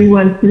 31.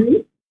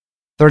 31:3?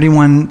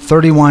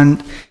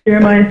 31.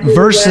 Jeremiah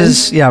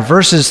 31.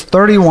 verses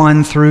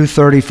 31 through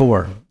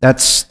 34.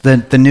 That's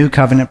the new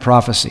covenant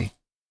prophecy.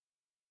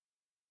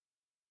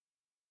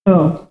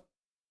 Oh.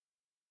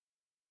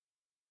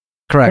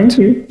 Correct. Thank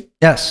you.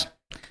 Yes.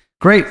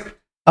 Great.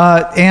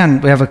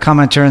 Anne, we have a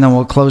comment here, and then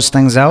we'll close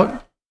things out.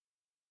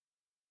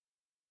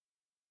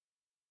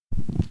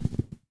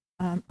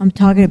 I'm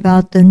talking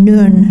about the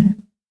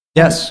nun.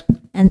 Yes.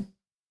 And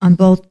on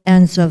both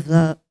ends of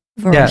the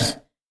verse. Yes.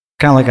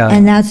 Kind of like a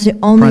and that's the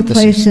only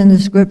parenthesis. place in the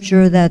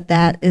scripture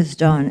that is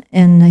done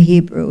in the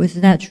Hebrew.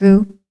 Isn't that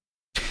true?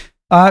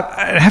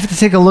 I have to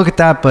take a look at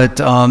that, but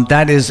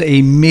that is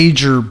a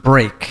major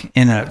break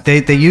in it.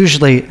 They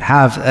usually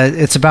have,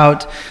 it's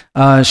about,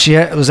 she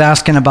was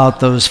asking about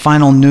those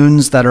final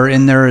nuns that are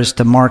in there is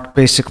to mark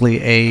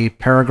basically a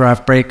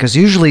paragraph break, because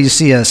usually you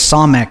see a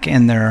samek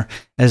in there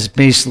as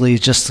basically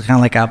just kind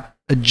of like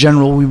a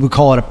general, we would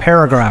call it a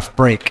paragraph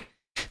break.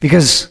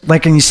 Because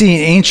like when you see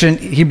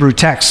ancient Hebrew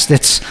texts,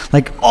 it's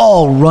like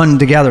all run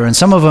together. And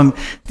some of them,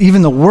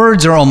 even the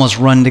words are almost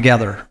run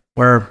together,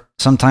 where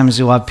sometimes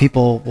you'll have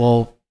people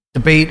will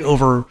debate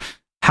over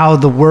how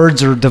the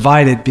words are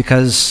divided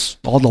because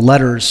all the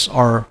letters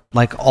are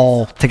like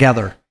all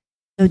together.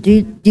 So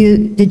did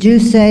you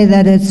say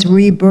that it's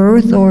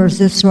rebirth, or is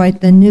this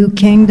the new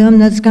kingdom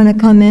that's going to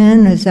come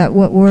in? Is that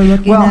what we're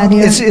looking at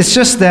here? It's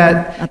just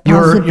that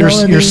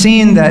you're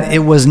seeing that it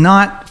was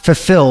not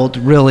fulfilled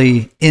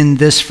really in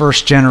this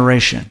first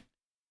generation.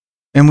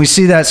 And we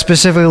see that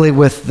specifically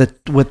with the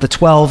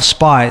 12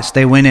 spies.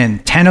 They went in.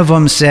 10 of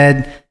them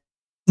said,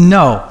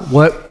 no,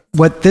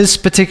 what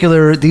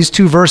these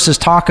two verses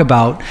talk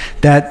about,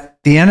 that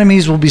the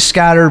enemies will be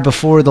scattered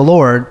before the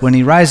Lord when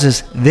he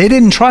rises, they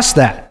didn't trust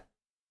that.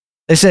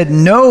 They said,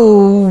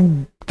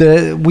 no,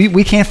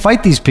 we can't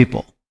fight these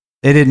people.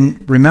 They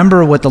didn't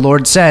remember what the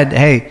Lord said.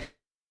 Hey,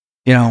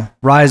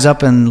 rise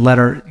up and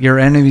let your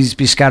enemies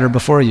be scattered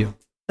before you.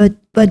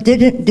 But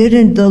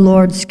didn't the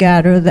Lord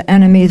scatter the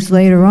enemies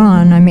later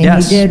on? I mean,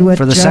 yes, he did with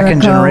for the Jericho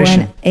second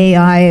generation.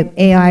 And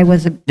AI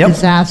was a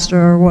disaster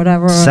or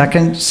whatever.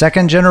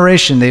 Second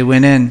generation, they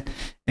went in,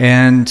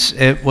 and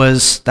that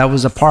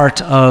was a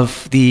part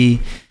of the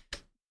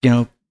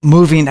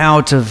moving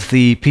out of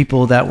the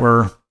people that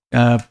were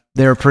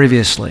there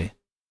previously.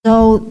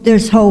 So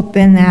there's hope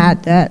in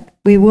that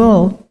we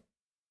will.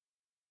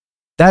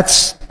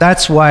 That's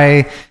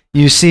why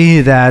you see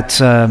that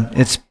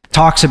it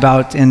talks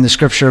about in the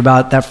scripture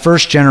about that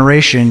first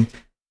generation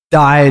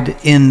died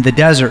in the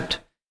desert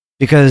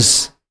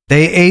because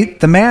they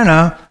ate the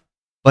manna,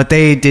 but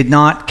they did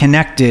not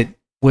connect it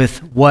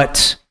with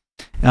what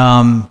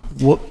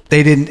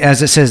they didn't,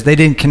 as it says, they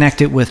didn't connect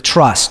it with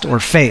trust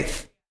or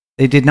faith.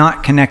 They did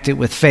not connect it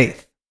with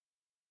faith.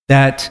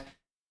 That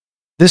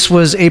this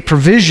was a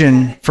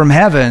provision from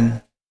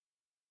heaven,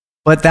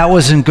 but that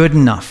wasn't good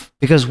enough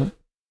because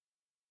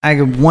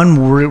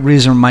one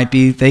reason might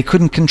be they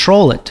couldn't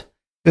control it.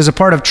 Because a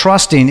part of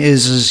trusting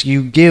is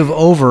you give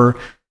over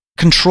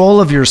control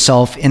of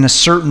yourself in a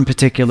certain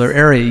particular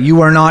area.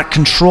 You are not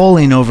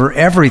controlling over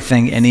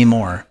everything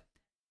anymore.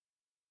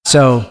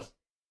 So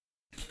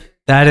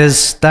that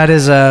is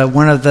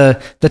one of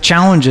the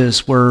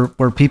challenges where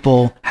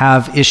people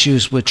have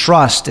issues with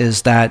trust,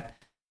 is that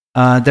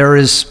there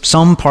is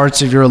some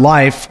parts of your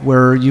life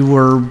where you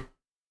were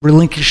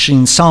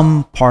relinquishing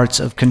some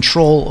parts of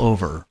control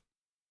over.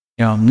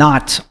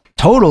 Not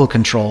total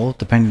control,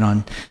 depending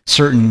on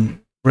certain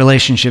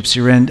relationships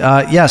you're in.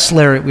 Yes,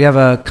 Larry, we have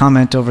a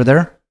comment over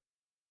there.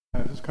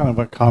 It's kind of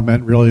a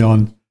comment really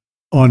on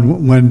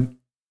when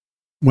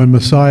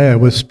Messiah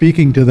was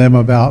speaking to them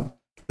about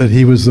that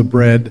he was the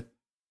bread,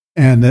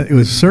 and it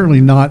was certainly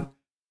not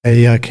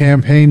a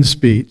campaign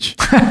speech.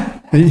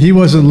 He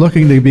wasn't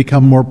looking to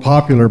become more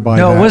popular by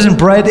that. No, it wasn't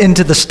bred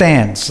into the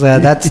stands.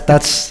 That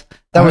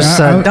was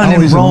done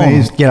in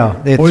Rome.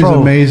 Always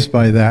amazed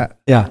by that.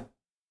 Yeah.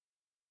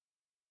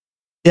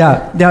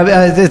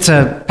 It's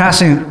a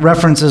passing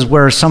references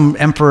where some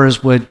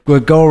emperors would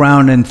go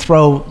around and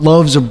throw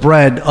loaves of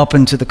bread up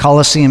into the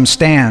Colosseum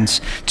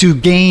stands to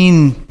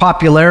gain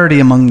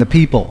popularity among the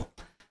people.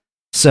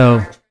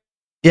 So,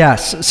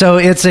 yes, so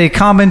it's a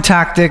common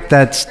tactic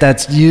that's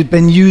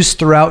been used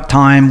throughout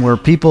time, where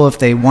people, if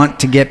they want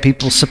to get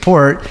people's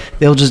support,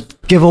 they'll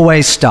just give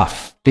away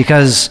stuff,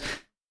 because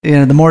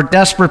the more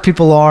desperate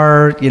people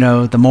are,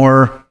 the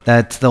more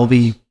that they'll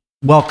be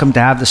welcome to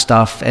have the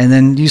stuff. And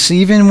then you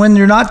see, even when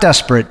you're not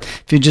desperate,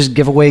 if you just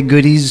give away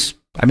goodies,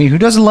 I mean, who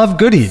doesn't love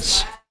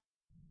goodies?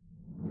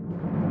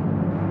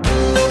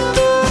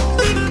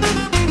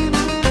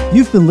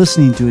 You've been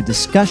listening to a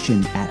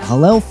discussion at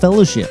Hallel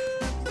Fellowship.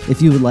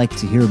 If you would like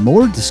to hear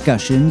more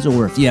discussions,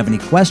 or if you have any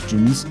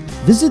questions,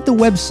 visit the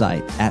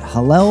website at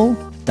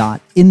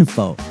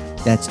hallel.info.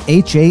 That's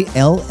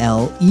HALLEL.info.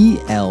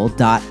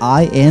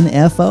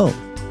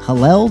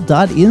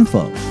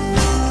 Hallel.info.